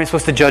here, aren't we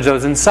supposed to judge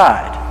those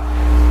inside?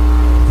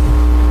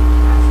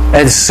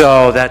 And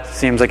so that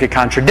seems like a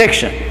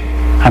contradiction.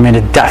 I mean,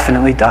 it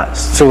definitely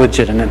does. It's a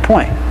legitimate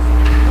point.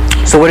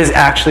 So what is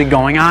actually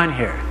going on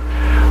here?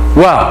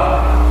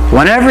 Well,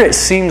 whenever it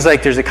seems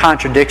like there's a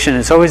contradiction,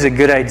 it's always a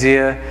good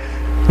idea,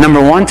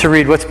 number one, to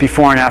read what's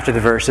before and after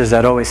the verses.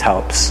 That always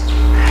helps.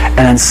 And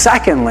then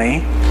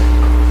secondly,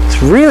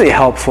 it's really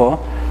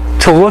helpful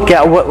to look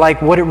at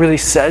what it really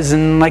says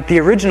in the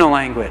original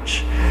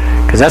language.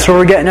 Because that's where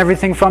we're getting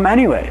everything from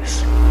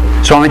anyways.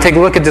 So I'm going to take a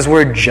look at this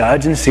word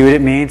judge and see what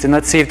it means, and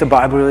let's see if the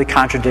Bible really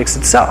contradicts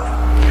itself.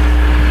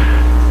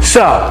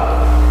 So,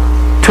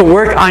 to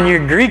work on your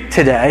Greek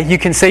today, you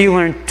can say you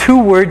learned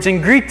 2 words in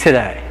Greek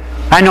today.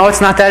 I know it's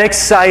not that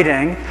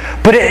exciting,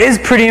 but it is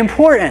pretty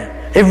important.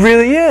 It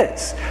really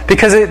is.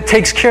 Because it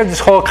takes care of this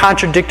whole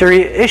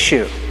contradictory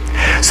issue.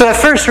 So that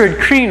first word,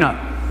 krino.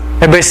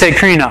 Everybody say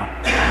krino.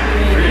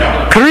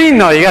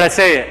 Krino, you got to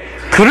say it.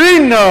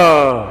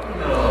 Krino.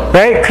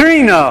 Right?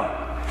 Krino.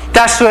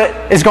 That's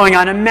what is going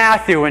on in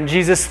Matthew when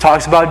Jesus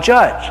talks about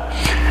judge.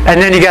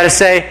 And then you got to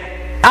say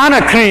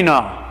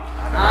anakrino.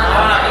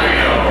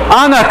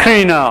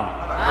 Anakrino.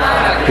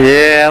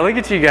 Yeah, look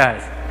at you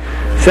guys.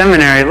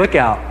 Seminary, look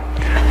out.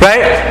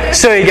 Right?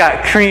 So you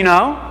got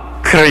krino,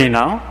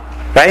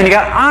 right? And you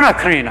got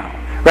anakrino,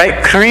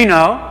 right?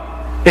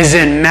 Krino is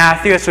in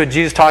Matthew. That's what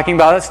Jesus is talking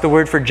about. That's the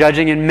word for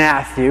judging in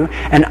Matthew.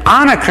 And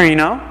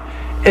anakrino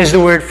is the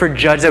word for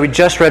judge that we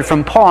just read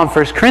from Paul in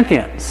 1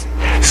 Corinthians.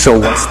 So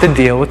what's the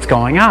deal? What's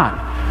going on?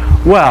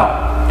 Well,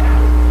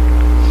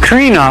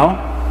 krino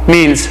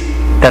means,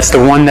 that's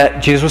the one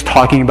that Jesus was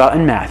talking about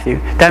in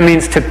Matthew. That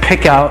means to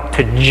pick out,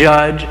 to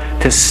judge,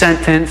 to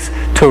sentence,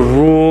 to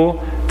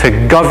rule, to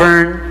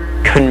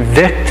govern,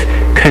 convict,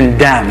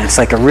 condemn. It's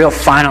like a real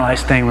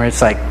finalized thing where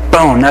it's like,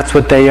 boom, that's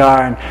what they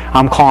are, and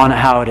I'm calling it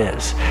how it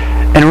is.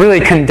 In a really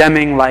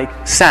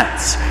condemning-like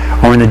sense.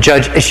 Or when the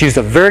judge issues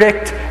a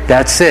verdict,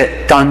 that's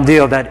it, done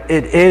deal, that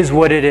it is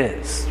what it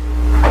is.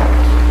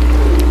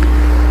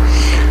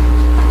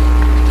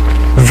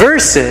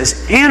 Versus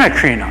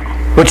anakrino,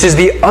 which is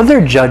the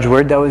other judge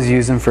word that was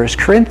used in 1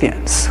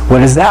 Corinthians.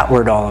 What is that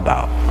word all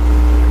about?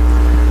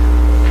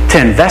 To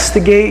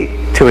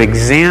investigate, to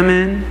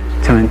examine,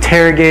 to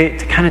interrogate,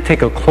 to kind of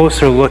take a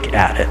closer look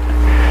at it.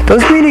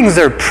 Those meanings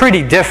are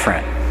pretty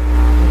different.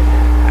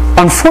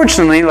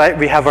 Unfortunately,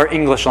 we have our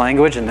English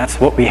language, and that's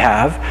what we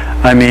have.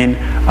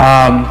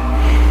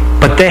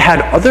 But they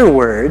had other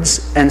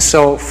words, and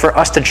so for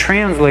us to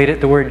translate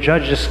it, the word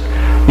judge just,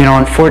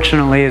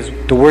 unfortunately is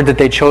the word that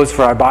they chose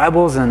for our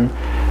Bibles, and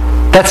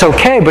that's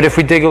okay, but if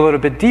we dig a little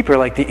bit deeper,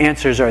 like, the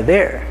answers are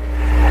there.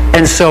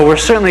 And so we're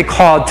certainly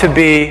called to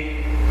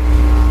be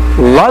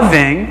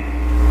loving,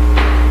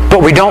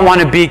 but we don't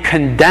want to be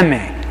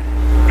condemning,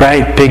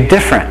 right? Big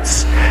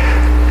difference.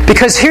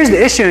 Because here's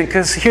the issue,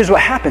 because here's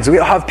what happens. We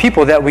all have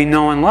people that we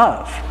know and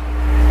love.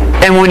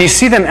 And when you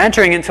see them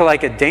entering into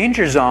like a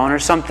danger zone or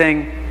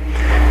something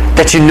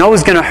that you know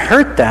is going to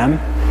hurt them,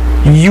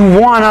 you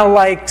want to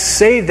like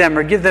save them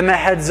or give them a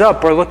heads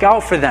up or look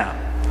out for them.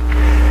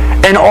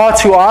 And all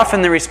too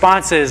often the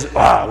response is,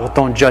 well,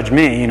 don't judge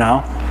me,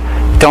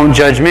 Don't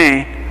judge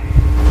me.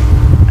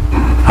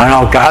 I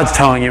know God's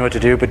telling you what to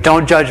do, but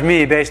don't judge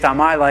me based on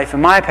my life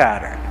and my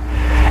pattern.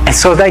 And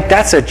so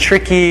that's a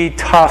tricky,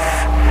 tough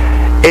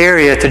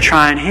area to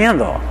try and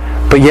handle.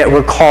 But yet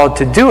we're called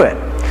to do it.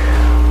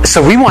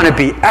 So we want to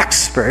be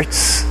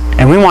experts,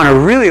 and we want to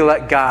really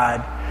let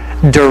God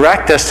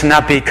direct us to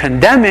not be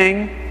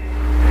condemning,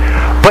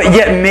 but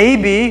yet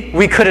maybe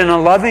we could, in a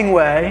loving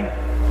way,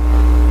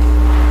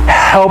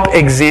 help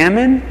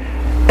examine,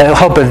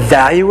 help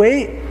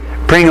evaluate,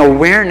 bring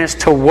awareness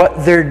to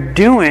what they're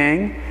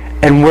doing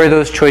and where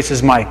those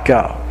choices might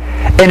go.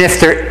 And if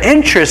they're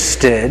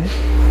interested,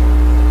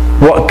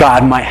 what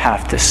God might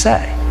have to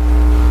say.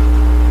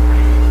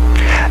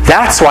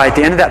 That's why at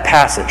the end of that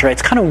passage, right?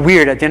 It's kind of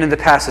weird at the end of the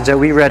passage that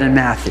we read in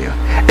Matthew.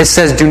 It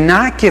says, do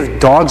not give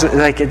dogs,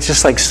 like it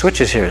just like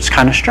switches here. It's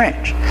kind of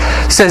strange.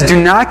 It says,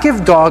 do not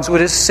give dogs what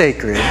is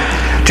sacred.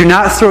 Do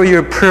not throw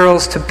your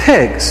pearls to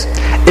pigs.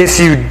 If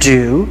you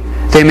do,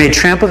 they may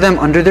trample them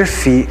under their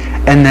feet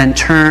and then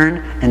turn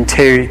and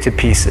tear you to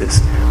pieces.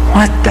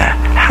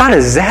 How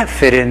does that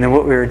fit into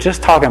what we were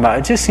just talking about?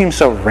 It just seems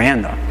so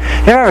random.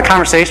 You ever have a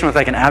conversation with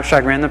like an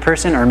abstract random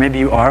person, or maybe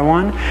you are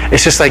one?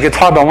 It's just like you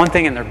talk about one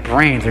thing and their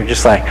brains are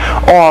just like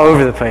all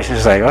over the place.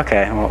 It's just like,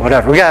 okay, well,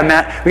 whatever. We got a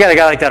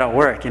guy like that at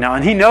work,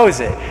 and he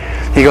knows it.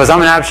 He goes,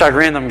 I'm an abstract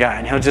random guy,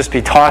 and he'll just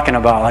be talking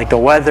about like the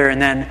weather, and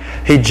then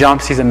he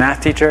jumps, he's a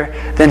math teacher,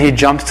 then he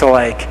jumps to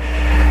like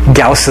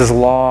Gauss's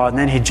law, and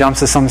then he jumps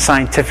to some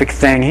scientific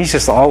thing. He's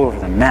just all over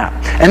the map.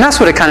 And that's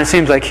what it kind of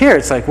seems like here.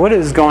 It's like, what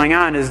is going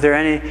on? Is there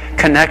any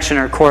connection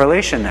or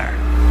correlation there?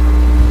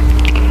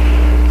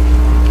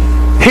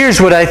 Here's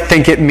what I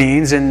think it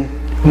means, and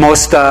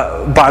most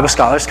Bible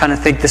scholars kind of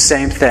think the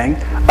same thing.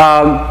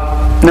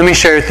 Let me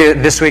share with you.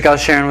 This week I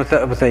was sharing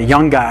with a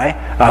young guy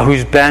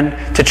who's been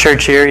to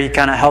church here. He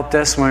kind of helped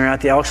us when we were at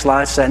the Elks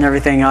Lodge, setting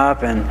everything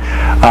up, and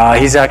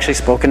he's actually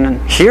spoken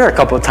here a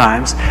couple of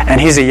times.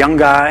 And he's a young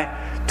guy,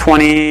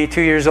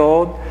 22 years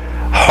old,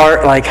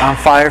 heart like on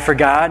fire for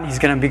God. He's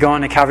going to be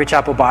going to Calvary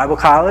Chapel Bible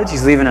College.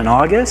 He's leaving in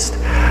August.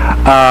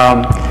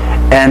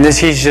 And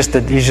he's just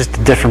a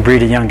different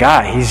breed of young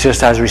guy. He just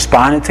has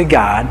responded to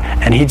God,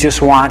 and he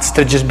just wants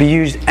to just be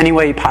used any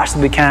way he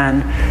possibly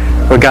can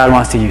where God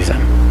wants to use him.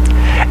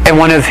 And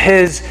one of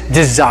his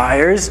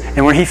desires,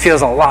 and when he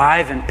feels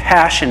alive and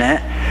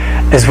passionate,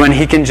 is when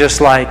he can just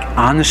like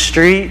on the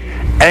street,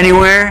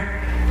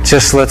 anywhere,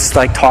 just let's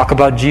like talk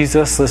about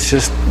Jesus. Let's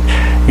just,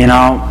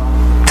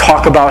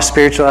 talk about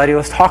spirituality.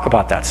 Let's talk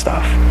about that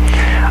stuff.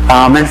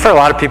 And for a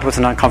lot of people, it's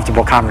an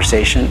uncomfortable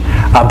conversation.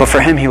 But for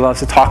him, he loves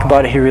to talk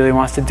about it. He really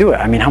wants to do it.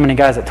 I mean, how many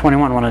guys at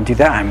 21 want to do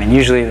that? I mean,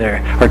 usually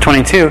or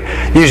 22,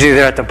 usually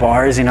they're at the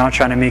bars,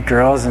 trying to meet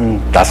girls,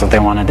 and that's what they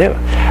want to do.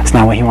 It's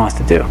not what he wants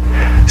to do.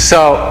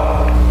 So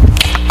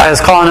I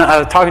was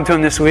talking to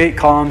him this week,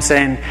 calling him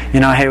saying,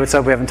 hey, what's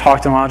up? We haven't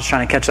talked in a while, just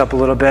trying to catch up a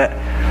little bit.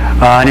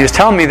 And he was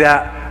telling me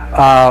that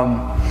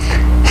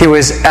he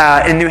was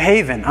in New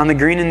Haven, on the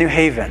green in New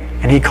Haven,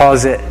 and he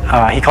calls it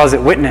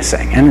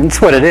witnessing, and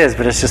it's what it is.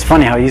 But it's just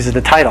funny how he uses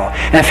the title.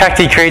 And in fact,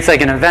 he creates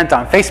like an event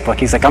on Facebook.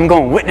 He's like, I'm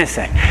going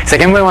witnessing. He's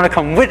like, anybody want to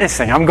come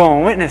witnessing? I'm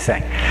going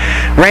witnessing.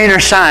 Rain or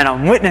shine,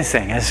 I'm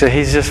witnessing. And so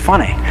he's just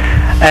funny.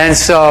 And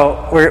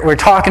so we're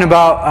talking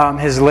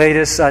about his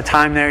latest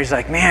time there. He's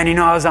like, man,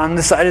 I was on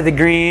the side of the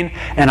green,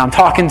 and I'm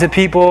talking to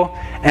people,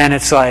 and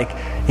it's like,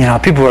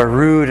 people are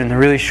rude and they're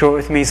really short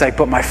with me. He's like,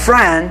 but my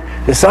friend,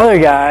 this other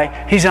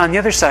guy, he's on the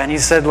other side. And he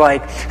said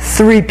like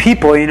 3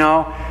 people,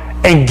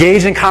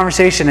 engaged in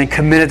conversation and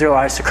committed their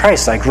lives to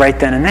Christ, like right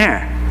then and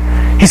there.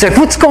 He's like,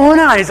 what's going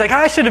on? He's like,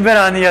 I should have been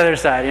on the other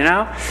side,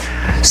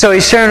 So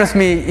he's sharing with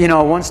me,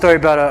 one story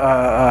about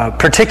a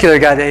particular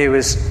guy that he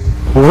was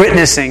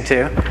witnessing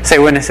to. Say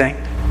witnessing.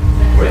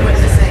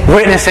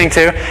 Witnessing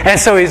to. And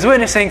so he's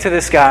witnessing to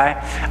this guy.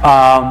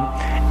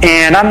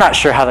 And I'm not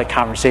sure how the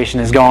conversation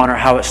is going or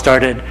how it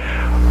started.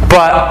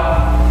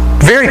 But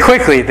very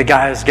quickly, the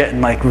guy was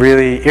getting like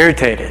really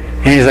irritated.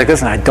 And he's like,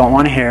 listen, I don't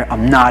want to hear.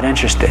 I'm not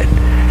interested.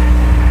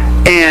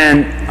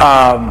 And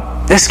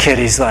this kid,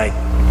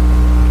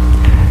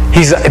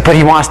 but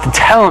he wants to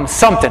tell him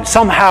something.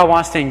 Somehow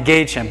wants to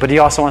engage him, but he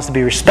also wants to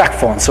be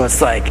respectful. And so it's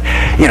like,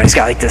 he's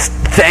got like this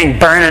thing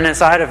burning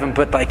inside of him,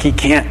 but like he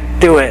can't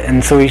do it.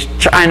 And so he's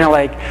trying to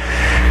like,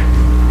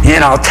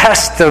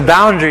 test the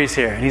boundaries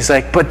here. And he's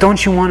like, but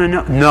don't you want to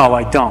know? No,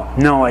 I don't.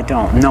 No, I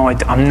don't. No,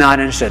 I'm not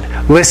interested.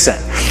 Listen.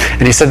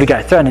 And he said, the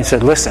guy threatened. He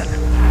said, listen.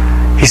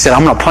 He said,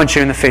 I'm going to punch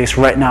you in the face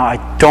right now. I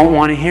don't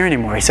want to hear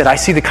anymore. He said, I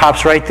see the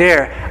cops right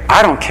there.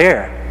 I don't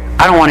care.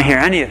 I don't want to hear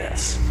any of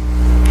this.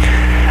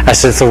 I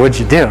said, so what'd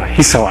you do?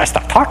 He said, well, I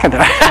stopped talking to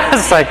him. I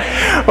was like,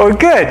 well,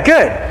 good.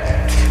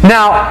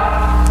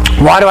 Now,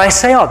 why do I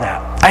say all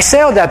that? I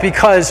say all that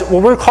because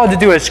what we're called to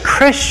do as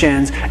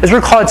Christians is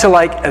we're called to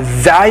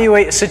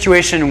evaluate a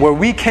situation where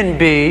we can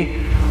be,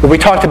 what we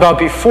talked about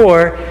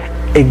before,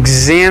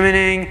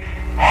 examining,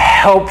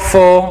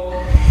 helpful,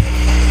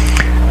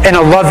 in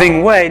a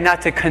loving way,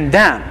 not to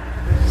condemn.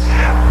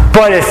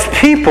 But if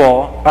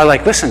people are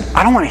like, listen,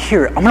 I don't want to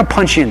hear it. I'm going to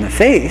punch you in the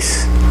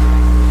face.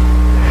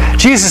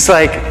 Jesus is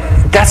like,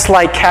 that's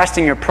like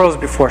casting your pearls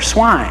before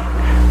swine.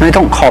 And I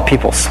don't call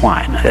people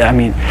swine.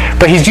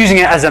 But he's using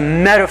it as a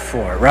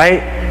metaphor,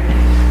 right?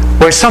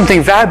 Where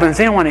something valuable, if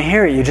they don't want to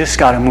hear it, you just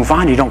got to move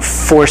on. You don't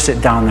force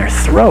it down their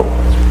throat.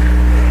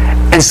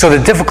 And so the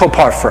difficult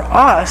part for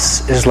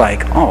us is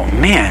oh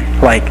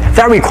man,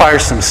 that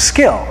requires some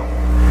skill.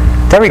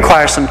 That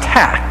requires some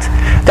tact.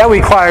 That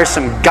requires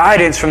some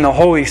guidance from the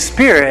Holy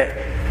Spirit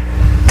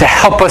to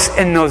help us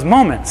in those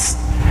moments.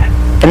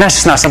 And that's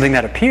just not something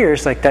that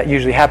appears. That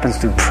usually happens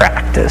through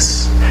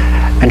practice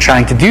and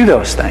trying to do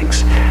those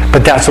things.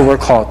 But that's what we're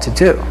called to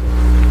do.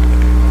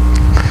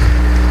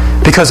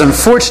 Because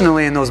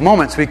unfortunately in those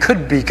moments we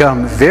could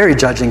become very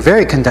judging,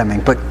 very condemning,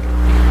 but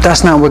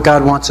that's not what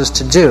God wants us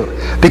to do.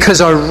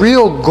 Because our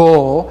real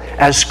goal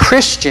as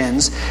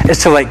Christians is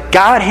to let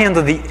God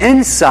handle the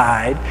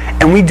inside,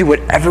 and we do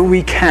whatever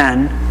we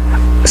can,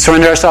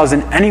 surrender ourselves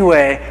in any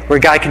way where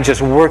God can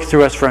just work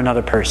through us for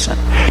another person.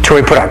 To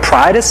where we put our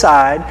pride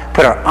aside,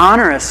 put our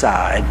honor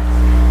aside,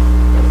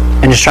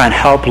 and just try and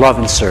help, love,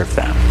 and serve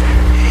them.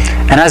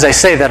 And as I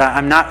say that,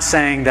 I'm not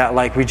saying that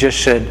we just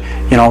should,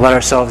 let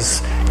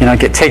ourselves,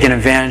 get taken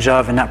advantage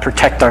of and not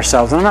protect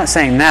ourselves. I'm not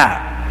saying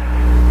that.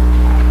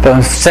 But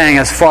I'm saying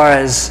as far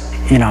as,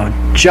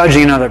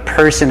 judging another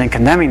person and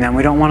condemning them,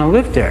 we don't want to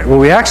live there. What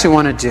we actually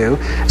want to do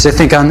is, I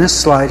think on this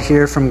slide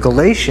here from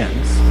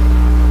Galatians,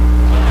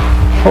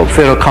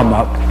 hopefully it'll come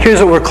up. Here's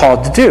what we're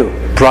called to do,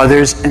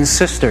 brothers and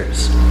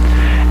sisters.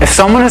 If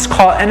someone is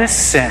caught in a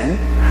sin,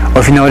 or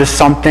if you notice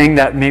something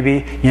that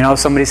maybe,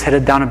 somebody's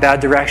headed down a bad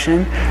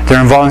direction,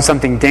 they're involved in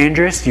something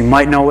dangerous, you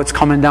might know what's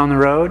coming down the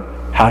road,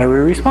 how do we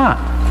respond?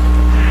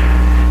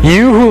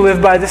 You who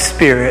live by the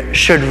Spirit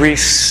should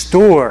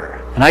restore.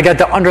 And I got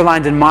that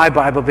underlined in my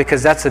Bible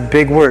because that's a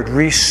big word,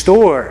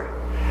 restore.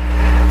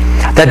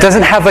 That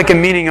doesn't have a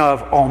meaning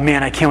of, oh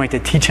man, I can't wait to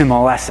teach him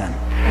a lesson.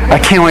 I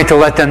can't wait to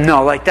let them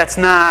know. That's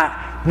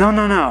not,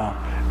 no.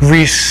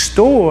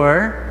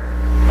 Restore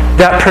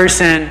that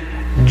person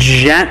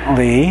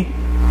gently.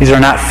 These are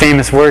not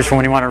famous words for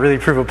when you want to really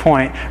prove a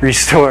point.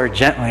 Restore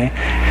gently.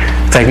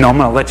 It's no, I'm going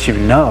to let you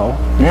know.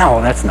 No,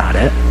 that's not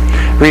it.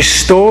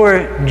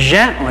 Restore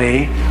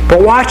gently,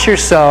 but watch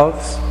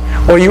yourselves,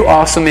 or you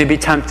also may be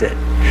tempted.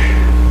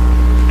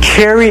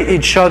 Carry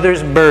each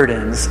other's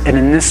burdens, and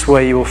in this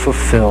way you will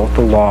fulfill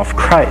the law of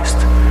Christ.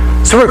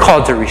 So we're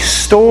called to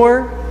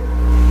restore,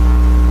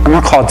 and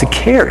we're called to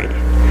carry.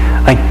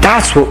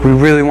 That's what we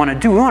really want to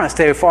do. We want to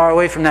stay far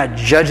away from that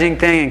judging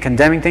thing and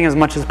condemning thing as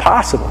much as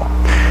possible.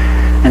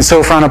 And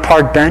so if we're on a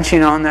park bench,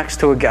 next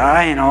to a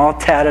guy, all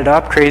tatted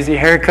up, crazy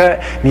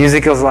haircut,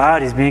 music is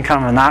loud, he's being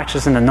kind of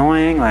obnoxious and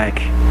annoying,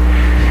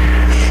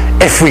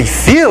 if we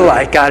feel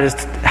like God is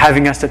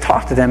having us to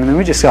talk to them, then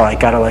we just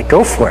gotta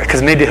go for it,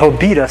 because maybe he'll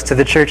beat us to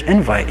the church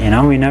invite,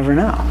 we never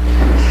know.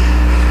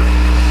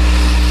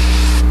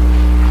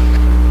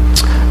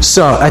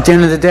 So, at the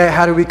end of the day,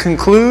 how do we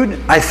conclude?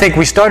 I think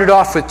we started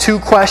off with two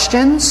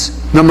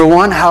questions. Number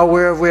one, how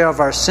aware are we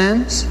of our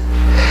sins?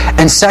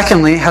 And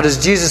secondly, how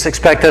does Jesus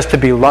expect us to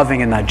be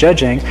loving and not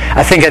judging?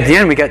 I think at the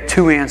end we get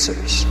two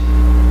answers.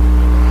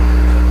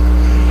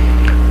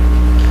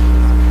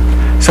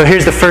 So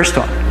here's the first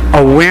one.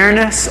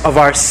 Awareness of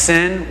our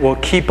sin will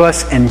keep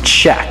us in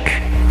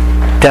check.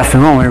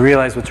 Definitely when we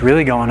realize what's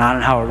really going on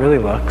and how it really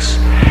looks.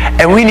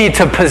 And we need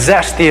to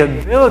possess the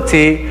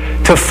ability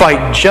to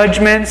fight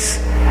judgments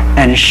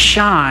and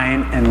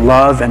shine in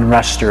love and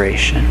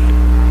restoration.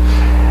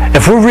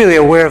 If we're really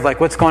aware of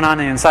what's going on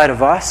inside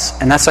of us,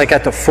 and that's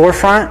at the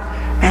forefront,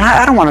 and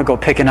I don't want to go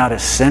picking out a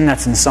sin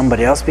that's in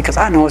somebody else because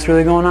I know what's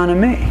really going on in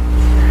me.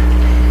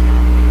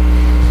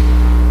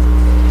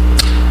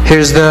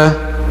 Here's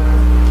the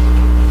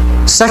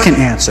second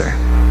answer.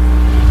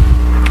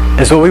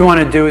 Is what we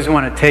want to do is we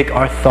want to take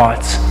our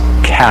thoughts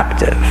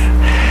captive.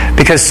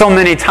 Because so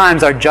many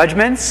times our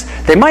judgments,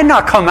 they might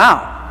not come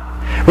out.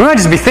 We might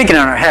just be thinking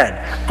in our head,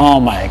 oh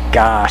my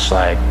gosh,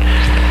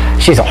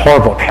 she's a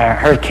horrible parent.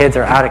 Her kids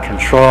are out of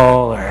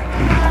control. Or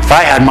if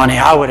I had money,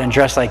 I wouldn't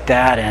dress like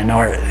that.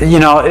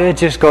 It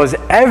just goes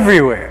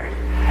everywhere.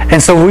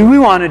 And so what we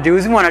want to do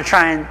is we want to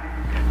try and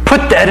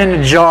put that in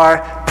a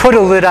jar, put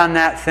a lid on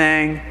that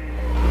thing,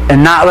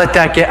 and not let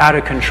that get out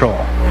of control.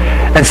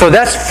 And so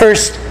that's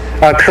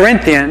 1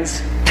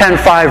 Corinthians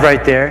 10:5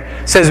 right there.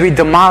 Says we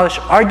demolish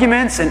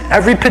arguments and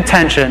every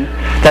pretension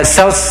that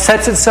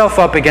sets itself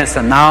up against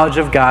the knowledge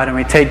of God, and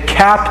we take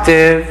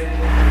captive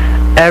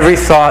every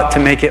thought to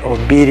make it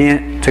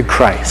obedient to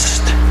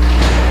Christ.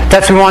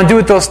 That's what we want to do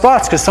with those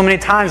thoughts, because so many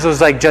times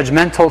those like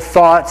judgmental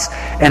thoughts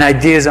and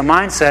ideas and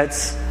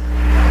mindsets,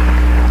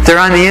 they're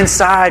on the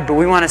inside, but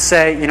we want to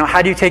say,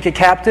 how do you take it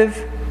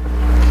captive?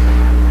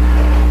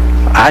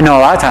 I know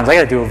a lot of times I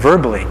got to do it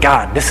verbally.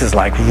 God, this is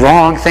like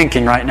wrong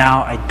thinking right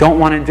now. I don't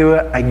want to do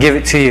it. I give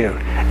it to you.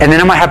 And then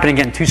it might happen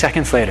again 2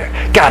 seconds later.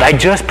 God, I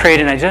just prayed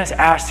and I just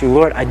asked you,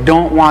 Lord, I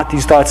don't want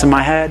these thoughts in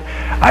my head.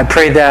 I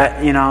pray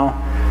that, you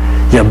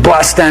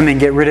bless them and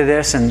get rid of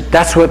this. And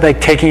that's what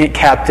like taking it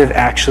captive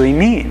actually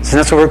means. And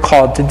that's what we're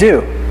called to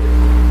do.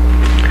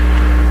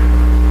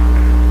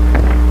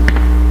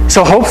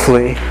 So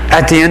hopefully,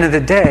 at the end of the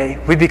day,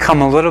 we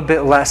become a little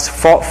bit less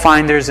fault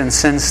finders and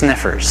sin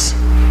sniffers.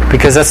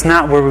 Because that's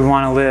not where we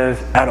want to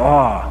live at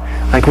all.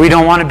 Like, we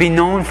don't want to be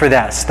known for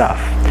that stuff.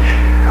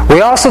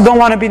 We also don't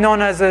want to be known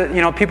as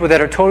people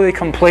that are totally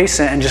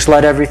complacent and just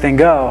let everything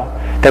go.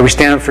 That we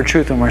stand up for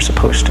truth when we're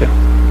supposed to.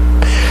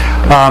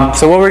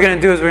 So what we're going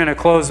to do is we're going to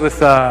close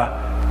with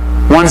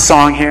one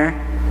song here.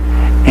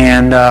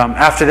 And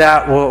after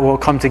that, we'll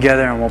come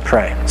together and we'll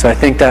pray. So I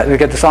think that we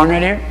get the song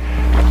right here?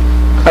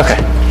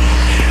 Okay.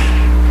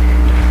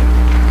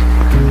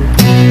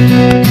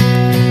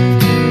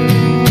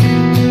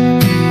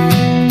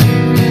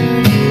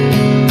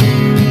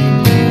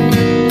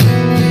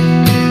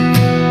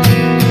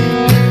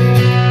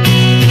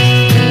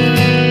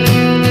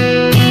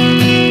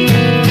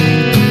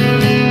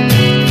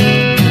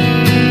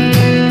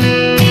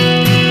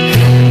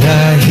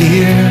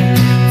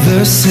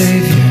 The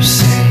Savior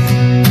say,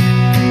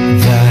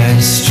 thy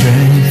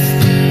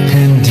strength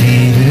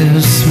indeed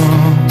is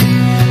small.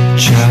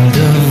 Child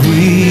of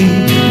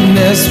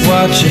weakness,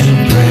 watch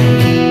and pray.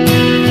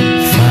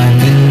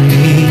 Find in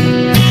me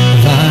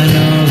thine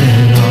all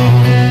in all.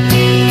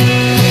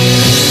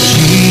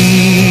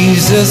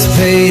 Jesus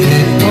paid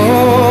it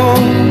all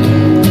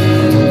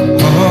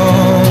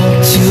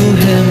to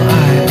him I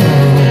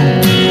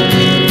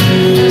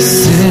owe.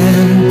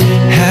 Sin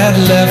had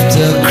left a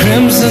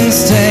crimson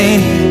stain.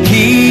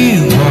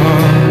 He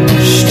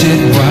washed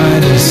it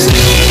white as snow.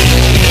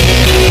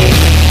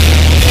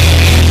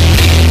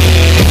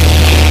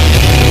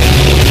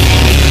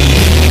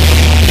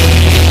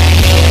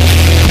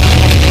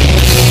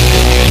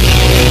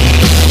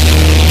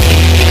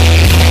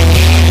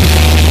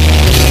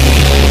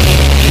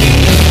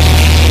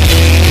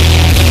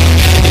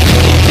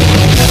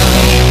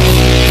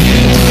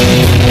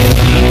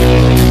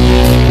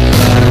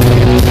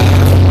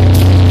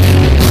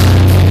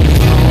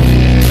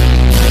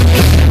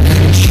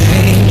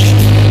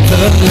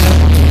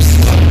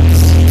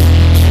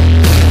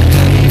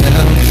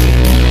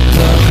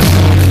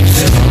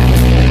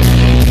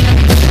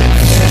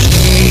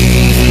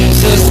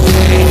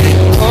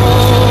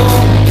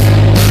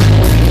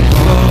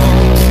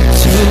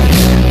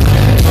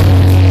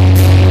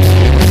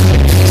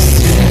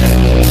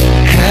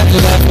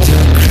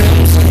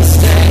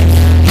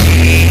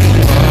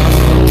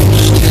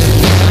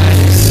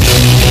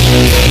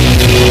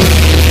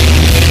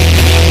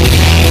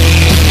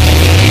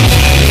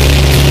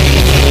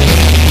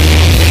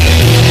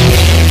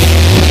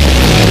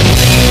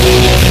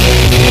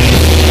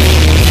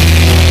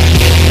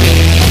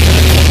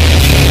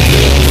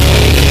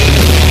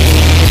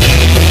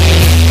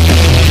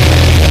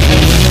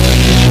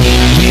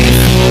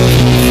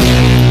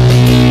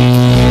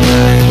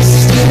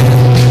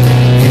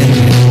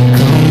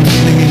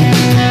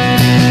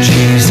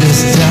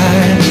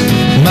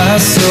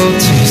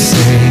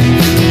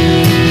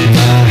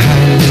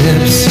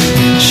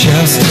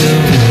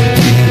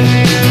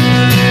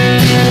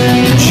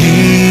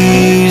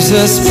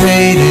 Jesus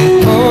paid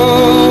it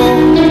all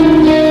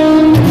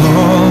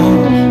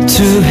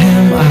to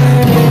him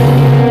I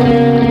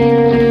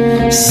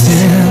owe.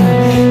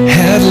 Sin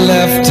had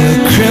left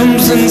a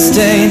crimson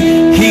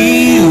stain,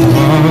 he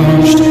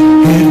washed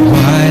it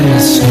white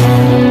as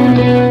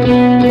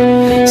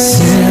snow.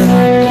 Sin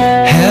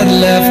had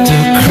left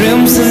a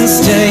crimson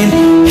stain,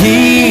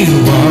 he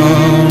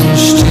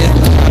washed it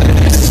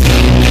white as snow.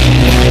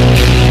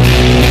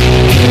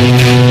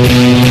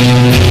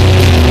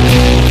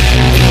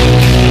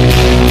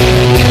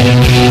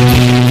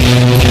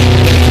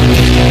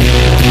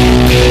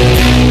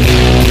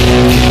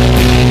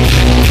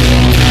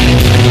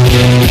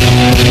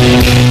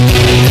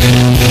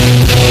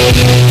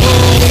 Oh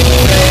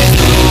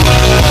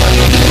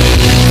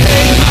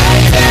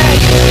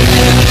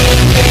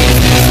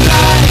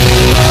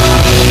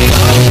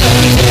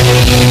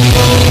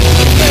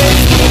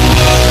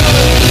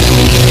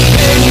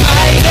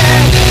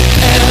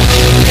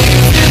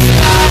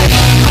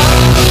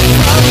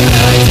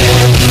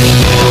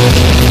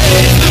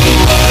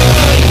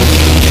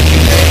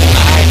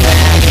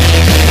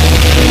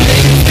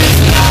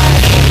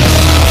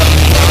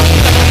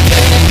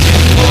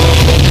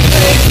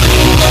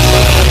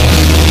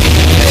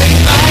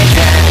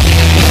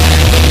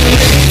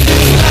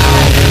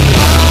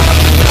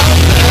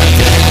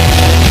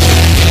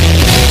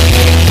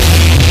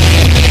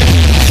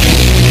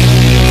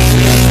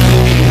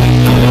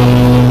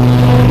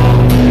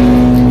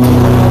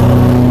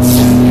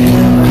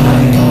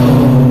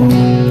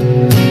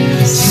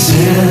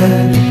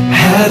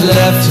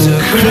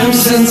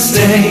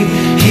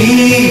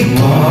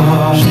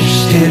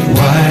it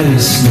white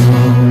as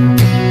snow.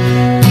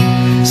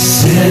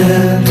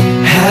 Sin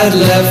had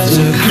left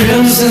a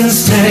crimson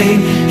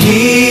stain.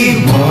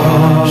 He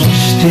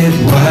washed it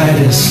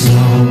white as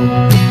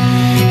snow.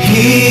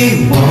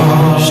 He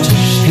washed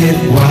it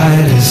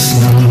white as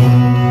snow.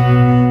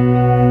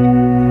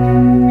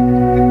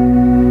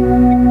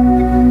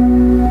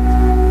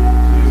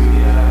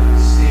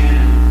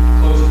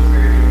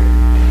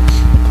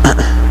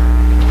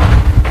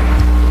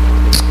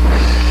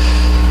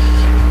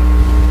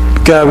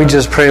 God, we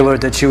just pray, Lord,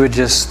 that you would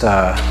just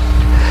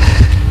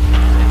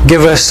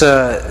give us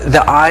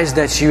the eyes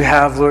that you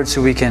have, Lord,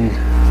 so we can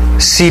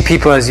see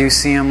people as you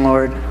see them,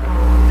 Lord.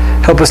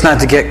 Help us not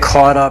to get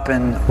caught up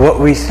in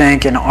what we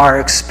think and our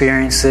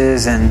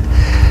experiences and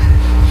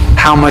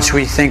how much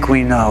we think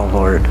we know,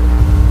 Lord.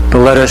 But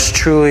let us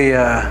truly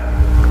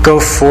go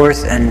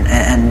forth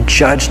and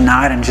judge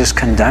not and just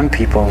condemn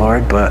people,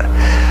 Lord, but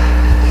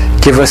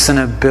give us an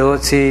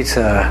ability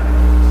to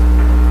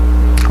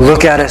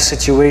look at a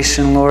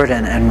situation, Lord,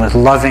 and with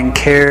loving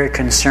care,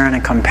 concern,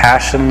 and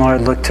compassion,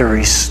 Lord, look to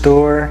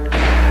restore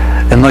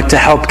and look to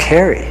help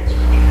carry.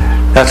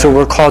 That's what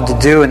we're called to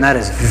do, and that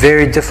is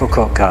very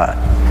difficult, God.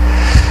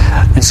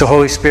 And so,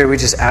 Holy Spirit, we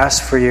just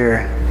ask for your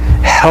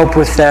help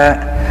with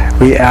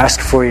that. We ask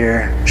for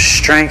your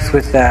strength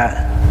with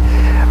that.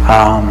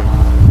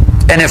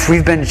 And if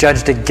we've been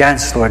judged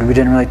against, Lord, we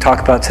didn't really talk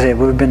about today,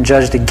 but we've been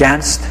judged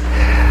against,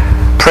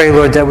 pray,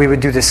 Lord, that we would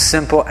do the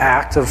simple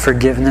act of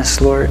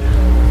forgiveness, Lord.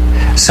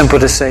 Simple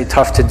to say,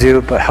 tough to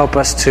do, but help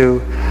us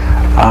to,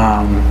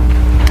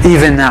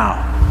 even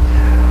now,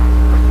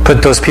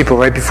 put those people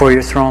right before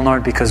your throne,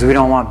 Lord, because we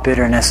don't want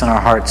bitterness in our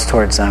hearts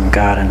towards them,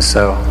 God. And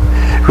so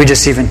we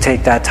just even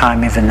take that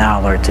time even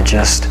now, Lord, to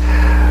just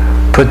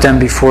put them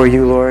before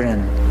you, Lord,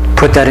 and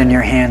put that in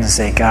your hands and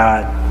say,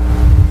 God,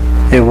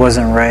 it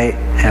wasn't right,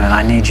 and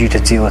I need you to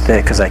deal with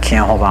it because I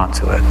can't hold on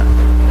to it.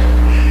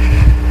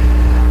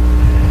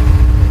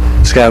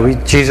 So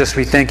God, Jesus,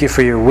 we thank you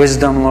for your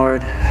wisdom,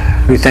 Lord.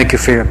 We thank you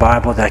for your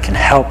Bible that can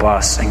help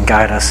us and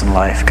guide us in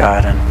life,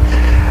 God. And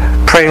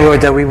pray,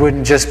 Lord, that we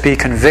wouldn't just be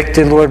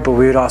convicted, Lord, but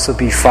we would also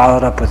be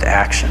followed up with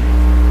action.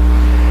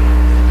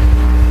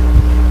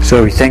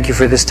 So we thank you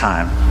for this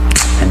time.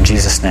 In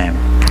Jesus' name,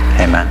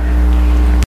 amen.